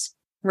advice.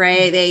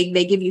 right?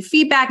 They give you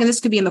feedback, and this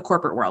could be in the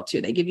corporate world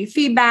too. They give you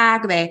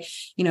feedback,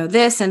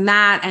 this and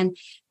that. And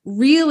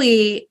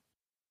really,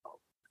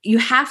 you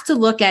have to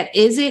look at,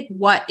 is it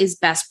what is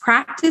best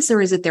practice,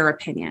 or is it their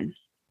opinion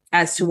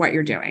as to what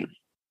you're doing?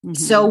 Mm-hmm.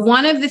 So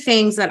one of the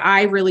things that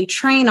I really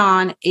train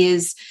on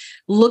is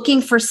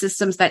looking for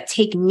systems that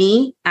take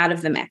me out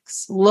of the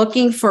mix,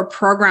 looking for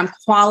program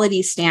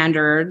quality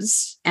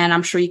standards. And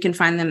I'm sure you can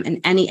find them in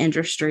any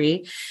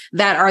industry,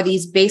 that are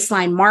these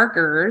baseline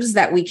markers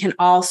that we can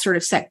all sort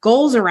of set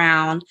goals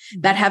around,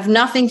 that have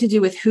nothing to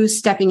do with who's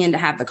stepping in to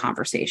have the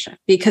conversation,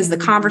 because the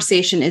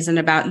conversation isn't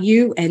about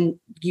you and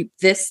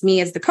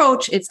me as the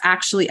coach. It's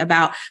actually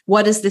about,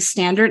 what is the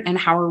standard and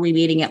how are we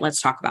meeting it?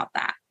 Let's talk about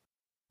that.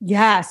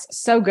 Yes,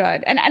 so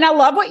good. And I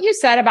love what you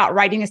said about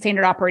writing a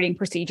standard operating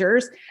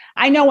procedures.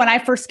 I know when I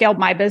first scaled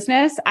my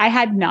business, I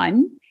had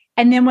none.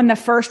 And then when the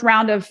first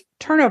round of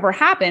turnover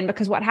happened,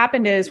 because what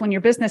happened is when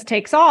your business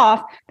takes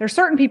off, there's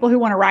certain people who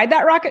want to ride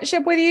that rocket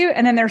ship with you.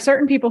 And then there's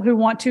certain people who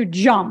want to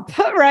jump,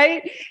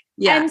 right?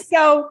 Yeah. And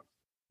so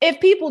if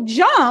people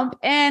jump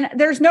and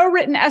there's no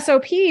written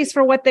SOPs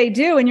for what they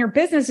do, and your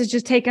business is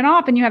just taken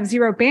off and you have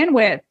zero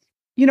bandwidth,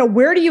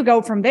 where do you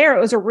go from there?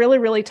 It was a really,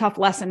 really tough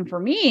lesson for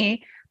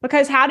me.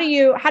 Because how do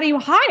you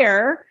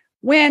hire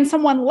when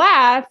someone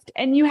left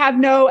and you have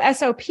no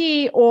SOP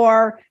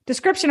or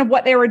description of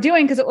what they were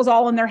doing, because it was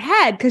all in their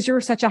head because you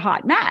were such a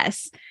hot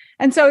mess?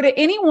 And so to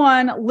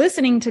anyone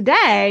listening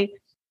today,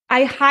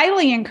 I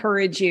highly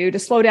encourage you to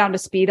slow down, to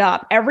speed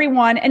up.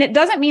 Everyone, and it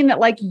doesn't mean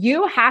that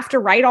you have to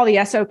write all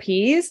the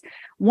SOPs.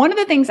 One of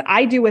the things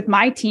I do with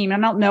my team,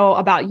 and I don't know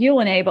about you,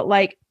 Lene, but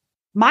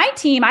my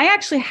team,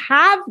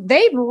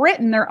 they've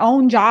written their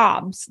own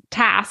jobs,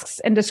 tasks,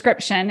 and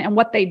description and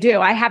what they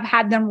do. I have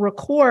had them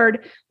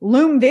record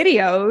Loom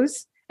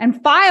videos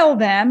and file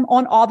them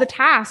on all the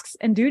tasks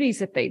and duties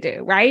that they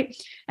do, right?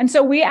 And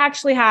so we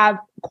actually have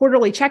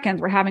quarterly check-ins.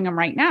 We're having them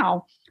right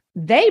now.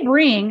 They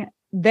bring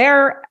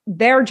their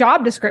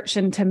job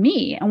description to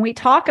me, and we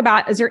talk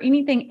about, is there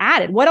anything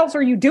added? What else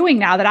are you doing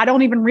now that I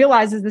don't even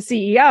realize as the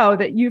CEO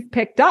that you've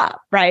picked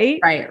up, right?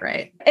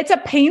 Right. It's a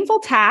painful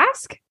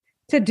task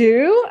to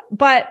do,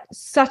 but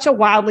such a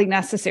wildly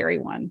necessary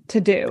one to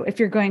do if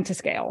you're going to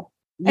scale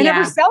and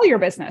ever sell your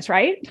business,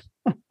 right?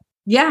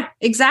 Yeah,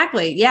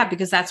 exactly. Yeah,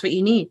 because that's what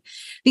you need.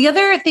 The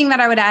other thing that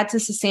I would add to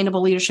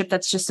sustainable leadership,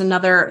 that's just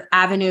another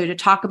avenue to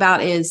talk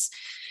about, is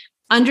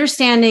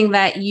understanding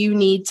that you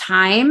need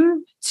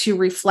time to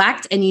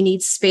reflect and you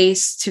need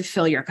space to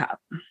fill your cup.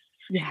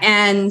 Yeah.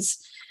 And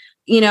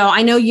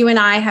I know you and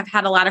I have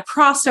had a lot of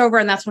crossover,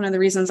 and that's one of the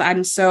reasons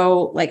I'm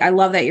so I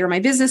love that you're my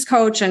business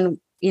coach, and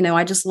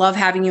I just love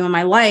having you in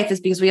my life, is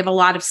because we have a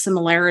lot of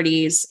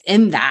similarities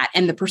in that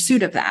and the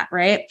pursuit of that.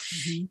 Right.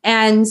 Mm-hmm.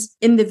 And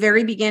in the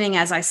very beginning,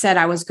 as I said,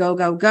 I was go,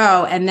 go,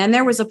 go. And then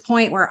there was a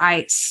point where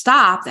I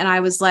stopped, and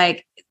I was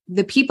like,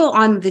 the people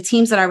on the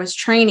teams that I was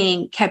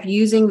training kept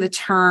using the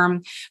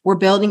term, we're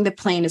building the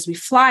plane as we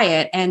fly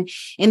it. And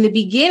in the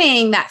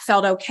beginning, that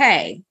felt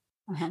okay.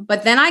 Uh-huh.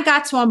 But then I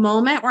got to a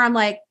moment where I'm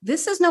like,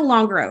 this is no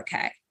longer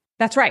okay.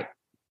 That's right.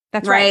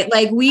 That's right.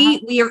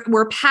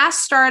 We're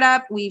past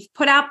startup. We've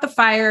put out the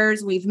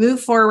fires. We've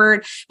moved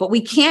forward, but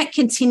we can't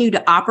continue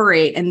to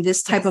operate in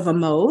this type of a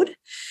mode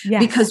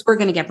because we're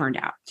going to get burned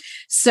out.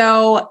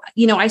 So,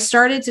 I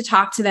started to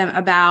talk to them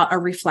about a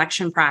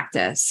reflection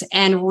practice,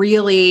 and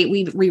really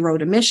we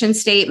rewrote a mission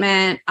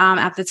statement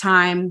at the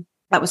time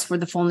that was for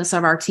the fullness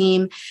of our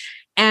team.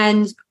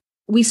 And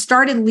we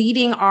started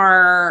leading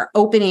our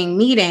opening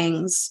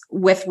meetings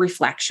with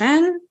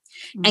reflection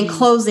and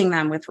closing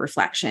them with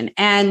reflection.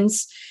 And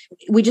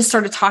we just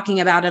started talking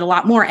about it a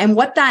lot more. And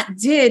what that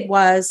did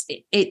was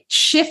it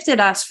shifted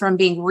us from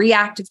being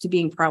reactive to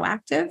being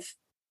proactive,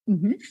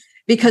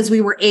 because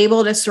we were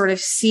able to sort of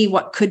see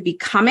what could be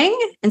coming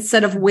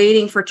instead of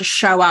waiting for it to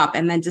show up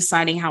and then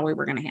deciding how we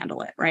were going to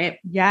handle it. Right.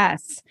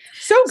 Yes.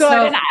 So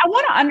good. And I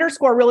want to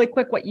underscore really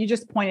quick what you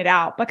just pointed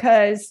out,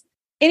 because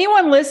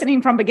anyone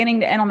listening from beginning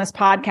to end on this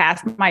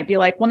podcast might be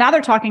like, well, now they're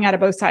talking out of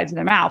both sides of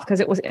their mouth because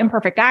it was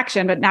imperfect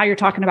action, but now you're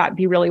talking about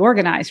be really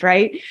organized,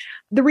 right?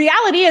 The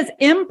reality is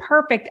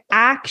imperfect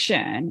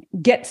action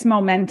gets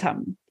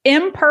momentum.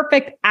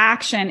 Imperfect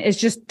action is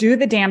just do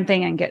the damn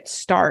thing and get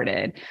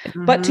started.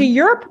 Mm-hmm. But to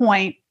your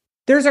point,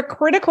 there's a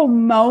critical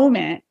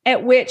moment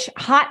at which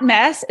hot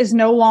mess is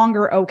no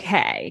longer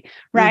okay,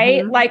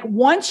 right? Mm-hmm.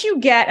 Once you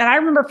get, and I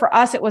remember for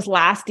us, it was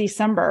last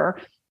December,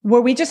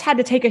 where we just had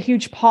to take a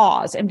huge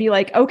pause and be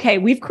like, okay,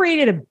 we've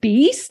created a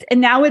beast and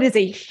now it is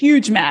a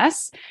huge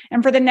mess.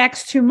 And for the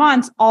next 2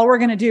 months, all we're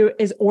going to do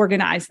is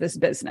organize this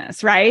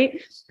business, right?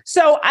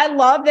 So I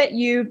love that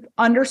you've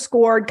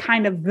underscored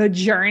kind of the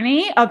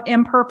journey of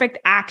imperfect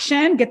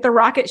action, get the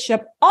rocket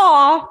ship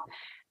off,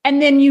 and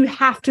then you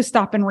have to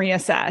stop and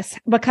reassess,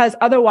 because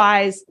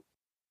otherwise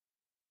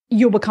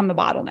you'll become the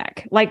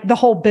bottleneck. The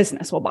whole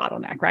business will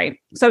bottleneck, right?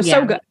 So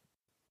good.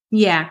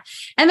 Yeah.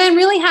 And then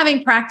really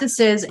having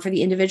practices for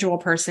the individual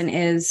person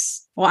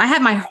is, I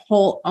had my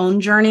whole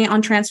own journey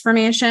on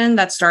transformation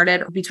that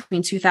started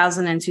between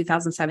 2000 and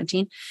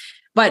 2017.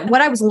 But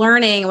what I was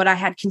learning, what I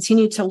had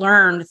continued to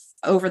learn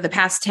over the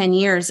past 10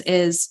 years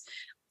is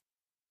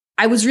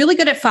I was really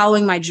good at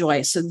following my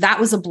joy. So that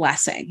was a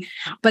blessing.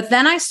 But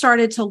then I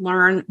started to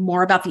learn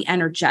more about the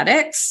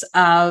energetics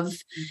of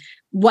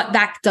what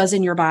that does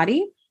in your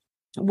body.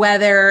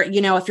 Whether,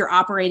 if you're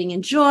operating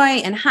in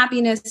joy and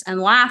happiness and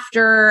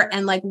laughter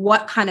and like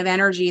what kind of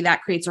energy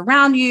that creates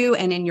around you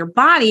and in your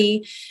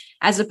body,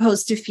 as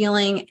opposed to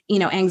feeling,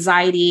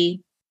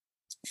 anxiety,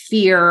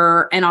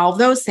 fear, and all of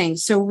those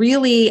things. So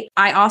really,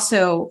 I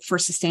also, for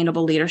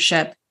sustainable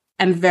leadership,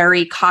 am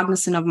very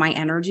cognizant of my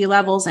energy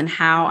levels and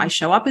how I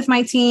show up with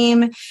my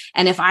team.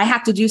 And if I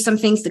have to do some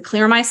things to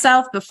clear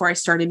myself before I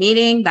start a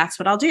meeting, that's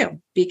what I'll do,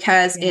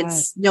 because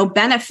it's no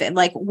benefit.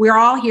 Like, we're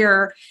all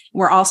here,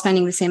 we're all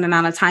spending the same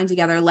amount of time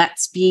together.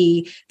 Let's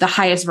be the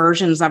highest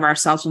versions of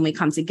ourselves when we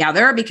come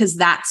together, because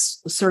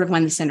that's sort of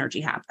when the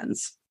synergy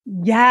happens.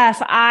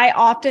 Yes. I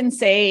often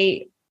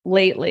say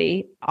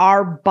lately,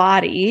 our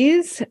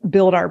bodies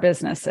build our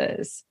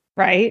businesses,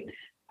 right?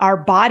 Our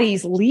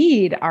bodies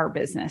lead our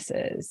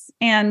businesses.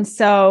 And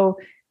so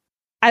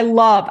I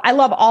love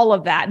all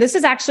of that. This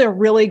is actually a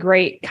really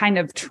great kind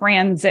of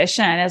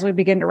transition as we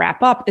begin to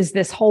wrap up, is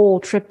this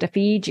whole trip to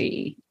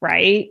Fiji,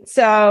 right?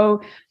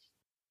 So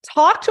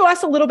talk to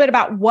us a little bit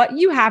about what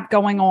you have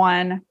going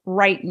on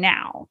right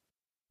now.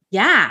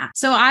 Yeah.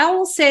 So I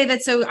will say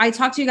that, so I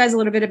talked to you guys a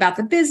little bit about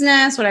the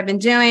business, what I've been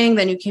doing,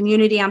 the new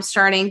community I'm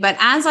starting. But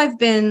as I've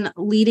been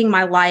leading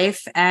my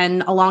life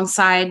and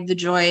alongside the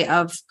joy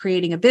of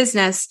creating a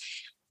business,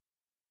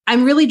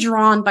 I'm really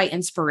drawn by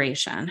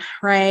inspiration,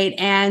 right?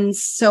 And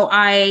so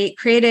I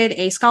created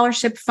a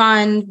scholarship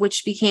fund,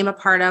 which became a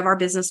part of our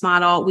business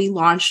model. We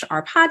launched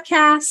our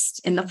podcast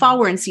in the fall.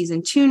 We're in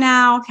season 2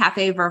 now,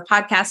 Cafe Verve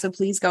podcast. So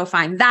please go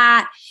find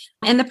that.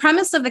 And the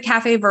premise of the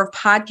Cafe Verve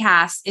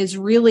podcast is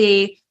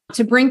really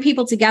to bring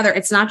people together.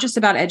 It's not just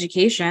about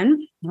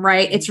education,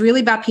 right? It's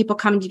really about people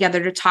coming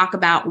together to talk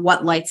about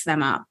what lights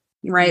them up,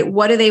 right?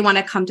 What do they want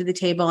to come to the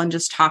table and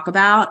just talk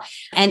about?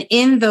 And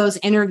in those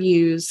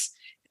interviews,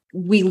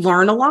 we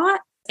learn a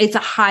lot. It's a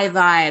high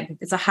vibe.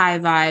 It's a high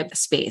vibe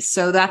space.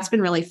 So that's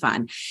been really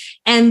fun.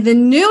 And the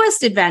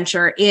newest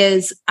adventure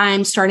is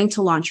I'm starting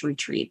to launch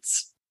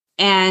retreats.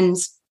 And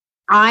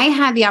I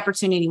had the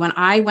opportunity when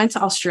I went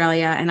to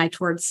Australia and I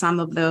toured some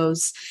of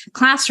those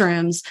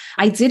classrooms.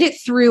 I did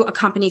it through a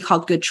company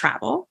called Good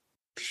Travel.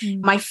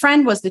 My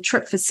friend was the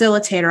trip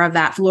facilitator of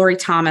that, Lori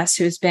Thomas,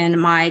 who's been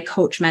my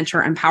coach, mentor,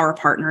 and power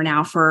partner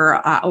now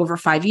for over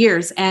 5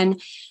 years.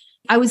 And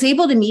I was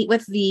able to meet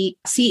with the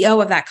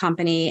CEO of that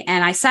company,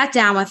 and I sat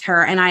down with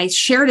her and I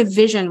shared a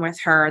vision with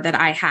her that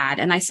I had.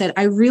 And I said,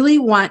 I really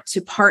want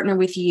to partner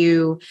with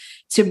you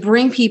to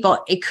bring people.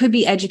 It could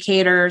be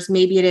educators.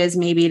 Maybe it is,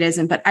 maybe it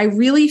isn't. But I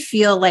really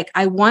feel like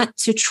I want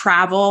to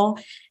travel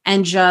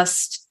and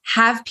just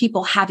have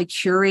people have a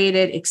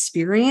curated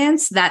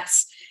experience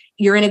that's,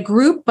 you're in a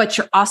group, but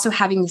you're also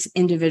having this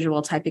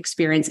individual type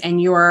experience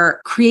and you're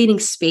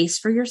creating space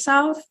for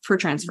yourself for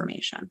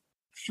transformation.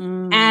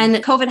 And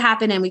COVID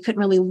happened and we couldn't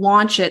really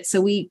launch it.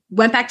 So we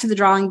went back to the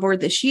drawing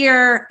board this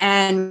year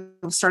and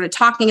started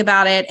talking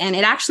about it. And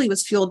it actually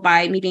was fueled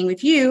by me being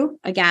with you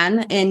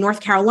again in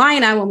North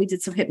Carolina when we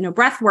did some hypno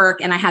breath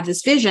work. And I had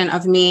this vision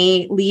of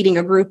me leading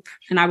a group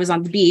and I was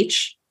on the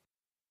beach.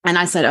 And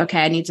I said,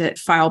 okay, I need to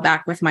file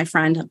back with my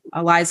friend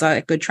Eliza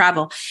at Good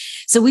Travel.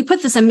 So we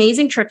put this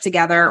amazing trip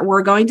together.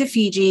 We're going to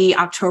Fiji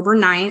October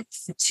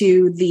 9th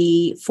to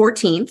the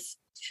 14th.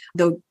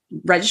 The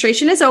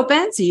registration is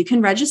open, so you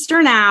can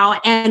register now.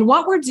 And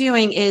what we're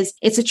doing is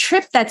it's a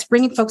trip that's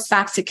bringing folks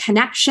back to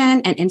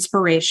connection and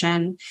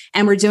inspiration.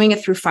 And we're doing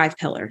it through 5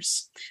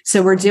 pillars.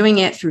 So we're doing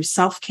it through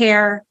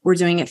self-care. We're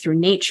doing it through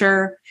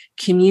nature,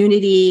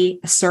 community,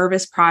 a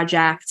service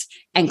project,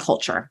 and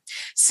culture.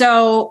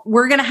 So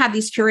we're going to have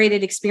these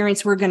curated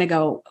experience. We're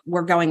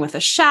going with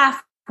a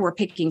chef. We're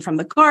picking from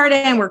the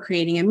garden. We're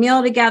creating a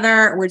meal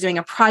together. We're doing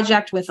a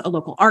project with a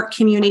local art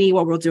community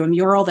where we'll do a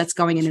mural that's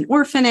going in an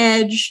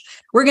orphanage.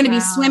 We're going to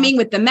be swimming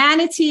with the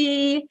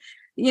manatee.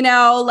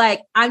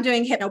 Like I'm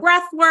doing hypno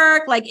breath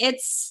work. Like it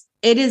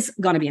is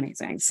going to be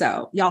amazing.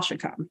 So y'all should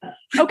come.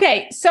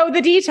 Okay. So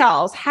the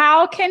details,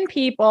 how can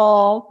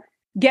people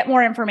get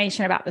more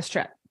information about this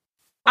trip?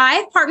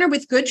 I've partnered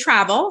with Good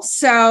Travel.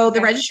 So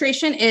the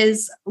registration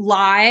is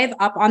live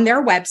up on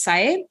their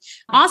website.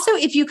 Also,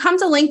 if you come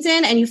to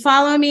LinkedIn and you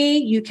follow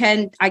me,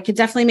 I could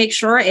definitely make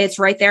sure it's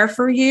right there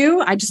for you.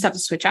 I just have to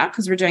switch out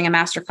because we're doing a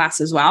masterclass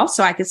as well.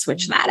 So I could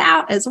switch that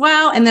out as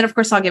well. And then of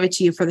course, I'll give it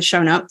to you for the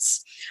show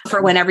notes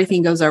for when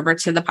everything goes over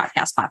to the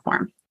podcast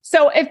platform.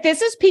 So if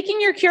this is piquing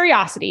your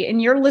curiosity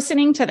and you're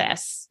listening to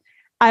this,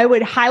 I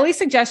would highly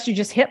suggest you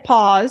just hit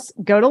pause,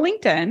 go to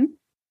LinkedIn,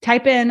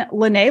 type in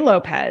Lene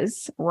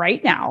Lopez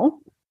right now,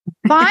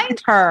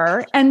 find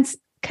her and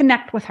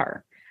connect with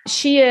her.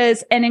 She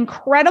is an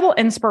incredible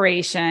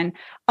inspiration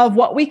of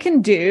what we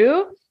can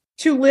do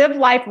to live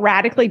life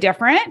radically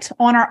different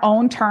on our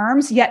own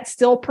terms, yet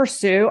still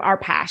pursue our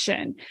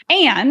passion.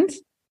 And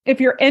if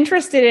you're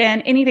interested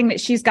in anything that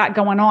she's got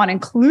going on,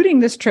 including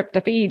this trip to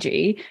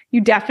Fiji,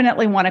 you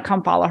definitely want to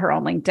come follow her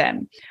on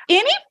LinkedIn.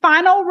 Any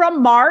final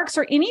remarks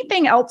or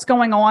anything else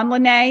going on,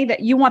 Lene,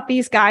 that you want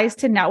these guys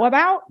to know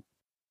about?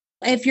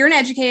 If you're an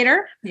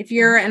educator, if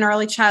you're an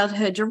early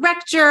childhood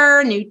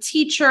director, new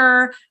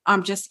teacher,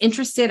 just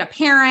interested, a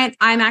parent,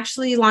 I'm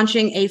actually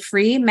launching a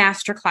free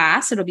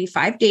masterclass. It'll be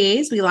 5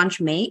 days. We launch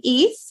May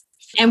 8th.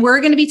 And we're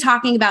going to be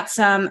talking about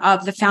some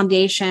of the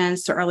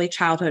foundations to early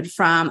childhood,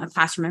 from a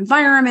classroom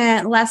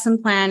environment,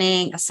 lesson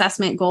planning,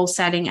 assessment, goal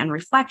setting, and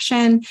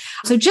reflection.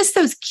 So just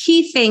those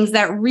key things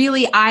that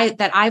really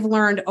I've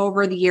learned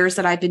over the years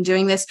that I've been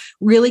doing this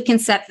really can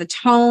set the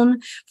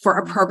tone for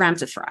a program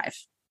to thrive.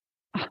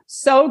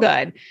 So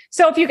good.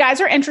 So if you guys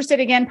are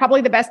interested, again,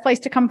 probably the best place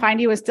to come find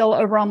you is still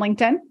over on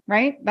LinkedIn,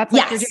 right? That's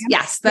like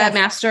yes.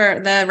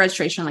 The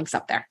registration link's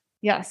up there.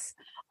 Yes.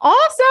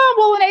 Awesome.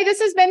 Well, Lene,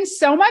 this has been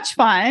so much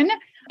fun.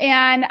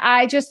 And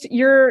I just,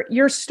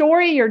 your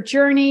story, your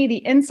journey, the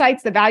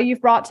insights, the value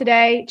you've brought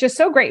today, just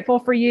so grateful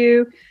for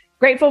you,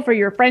 grateful for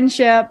your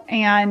friendship,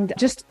 and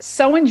just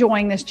so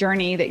enjoying this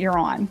journey that you're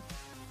on.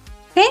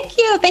 Thank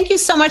you. Thank you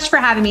so much for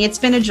having me. It's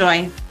been a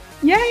joy.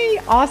 Yay.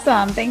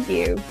 Awesome. Thank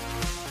you.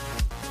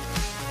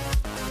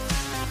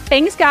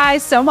 Thanks,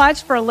 guys, so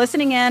much for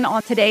listening in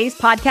on today's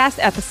podcast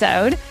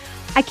episode.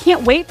 I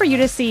can't wait for you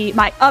to see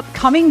my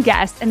upcoming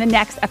guest in the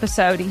next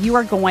episode. You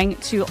are going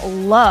to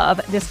love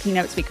this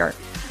keynote speaker.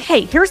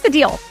 Hey, here's the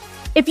deal.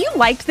 If you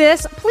liked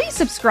this, please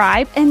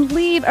subscribe and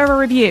leave a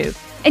review.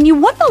 And you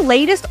want the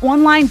latest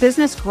online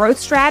business growth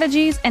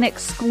strategies and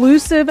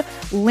exclusive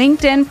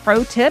LinkedIn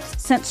pro tips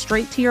sent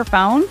straight to your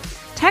phone?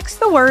 Text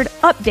the word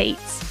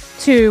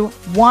updates to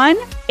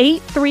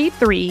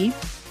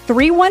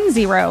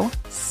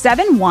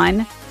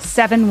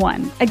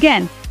 1-833-310-7171.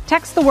 Again,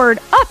 text the word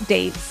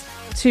updates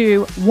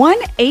to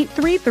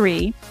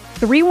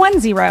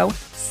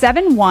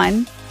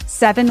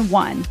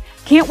 1-833-310-7171.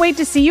 Can't wait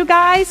to see you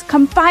guys.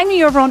 Come find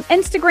me over on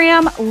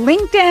Instagram,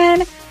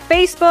 LinkedIn,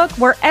 Facebook,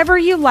 wherever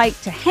you like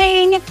to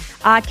hang.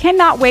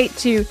 Cannot wait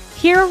to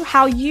hear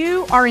how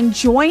you are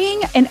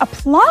enjoying and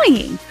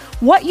applying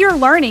what you're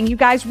learning. You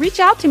guys reach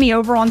out to me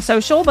over on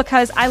social,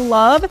 because I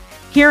love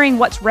hearing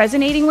what's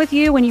resonating with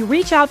you. When you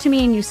reach out to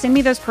me and you send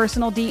me those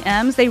personal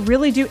DMs, they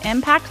really do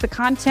impact the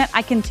content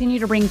I continue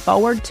to bring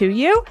forward to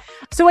you.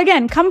 So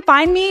again, come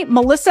find me,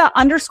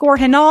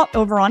 Melissa_Hinault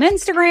over on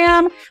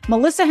Instagram,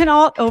 Melissa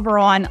Hinault over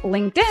on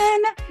LinkedIn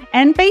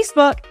and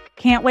Facebook.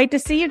 Can't wait to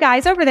see you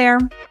guys over there.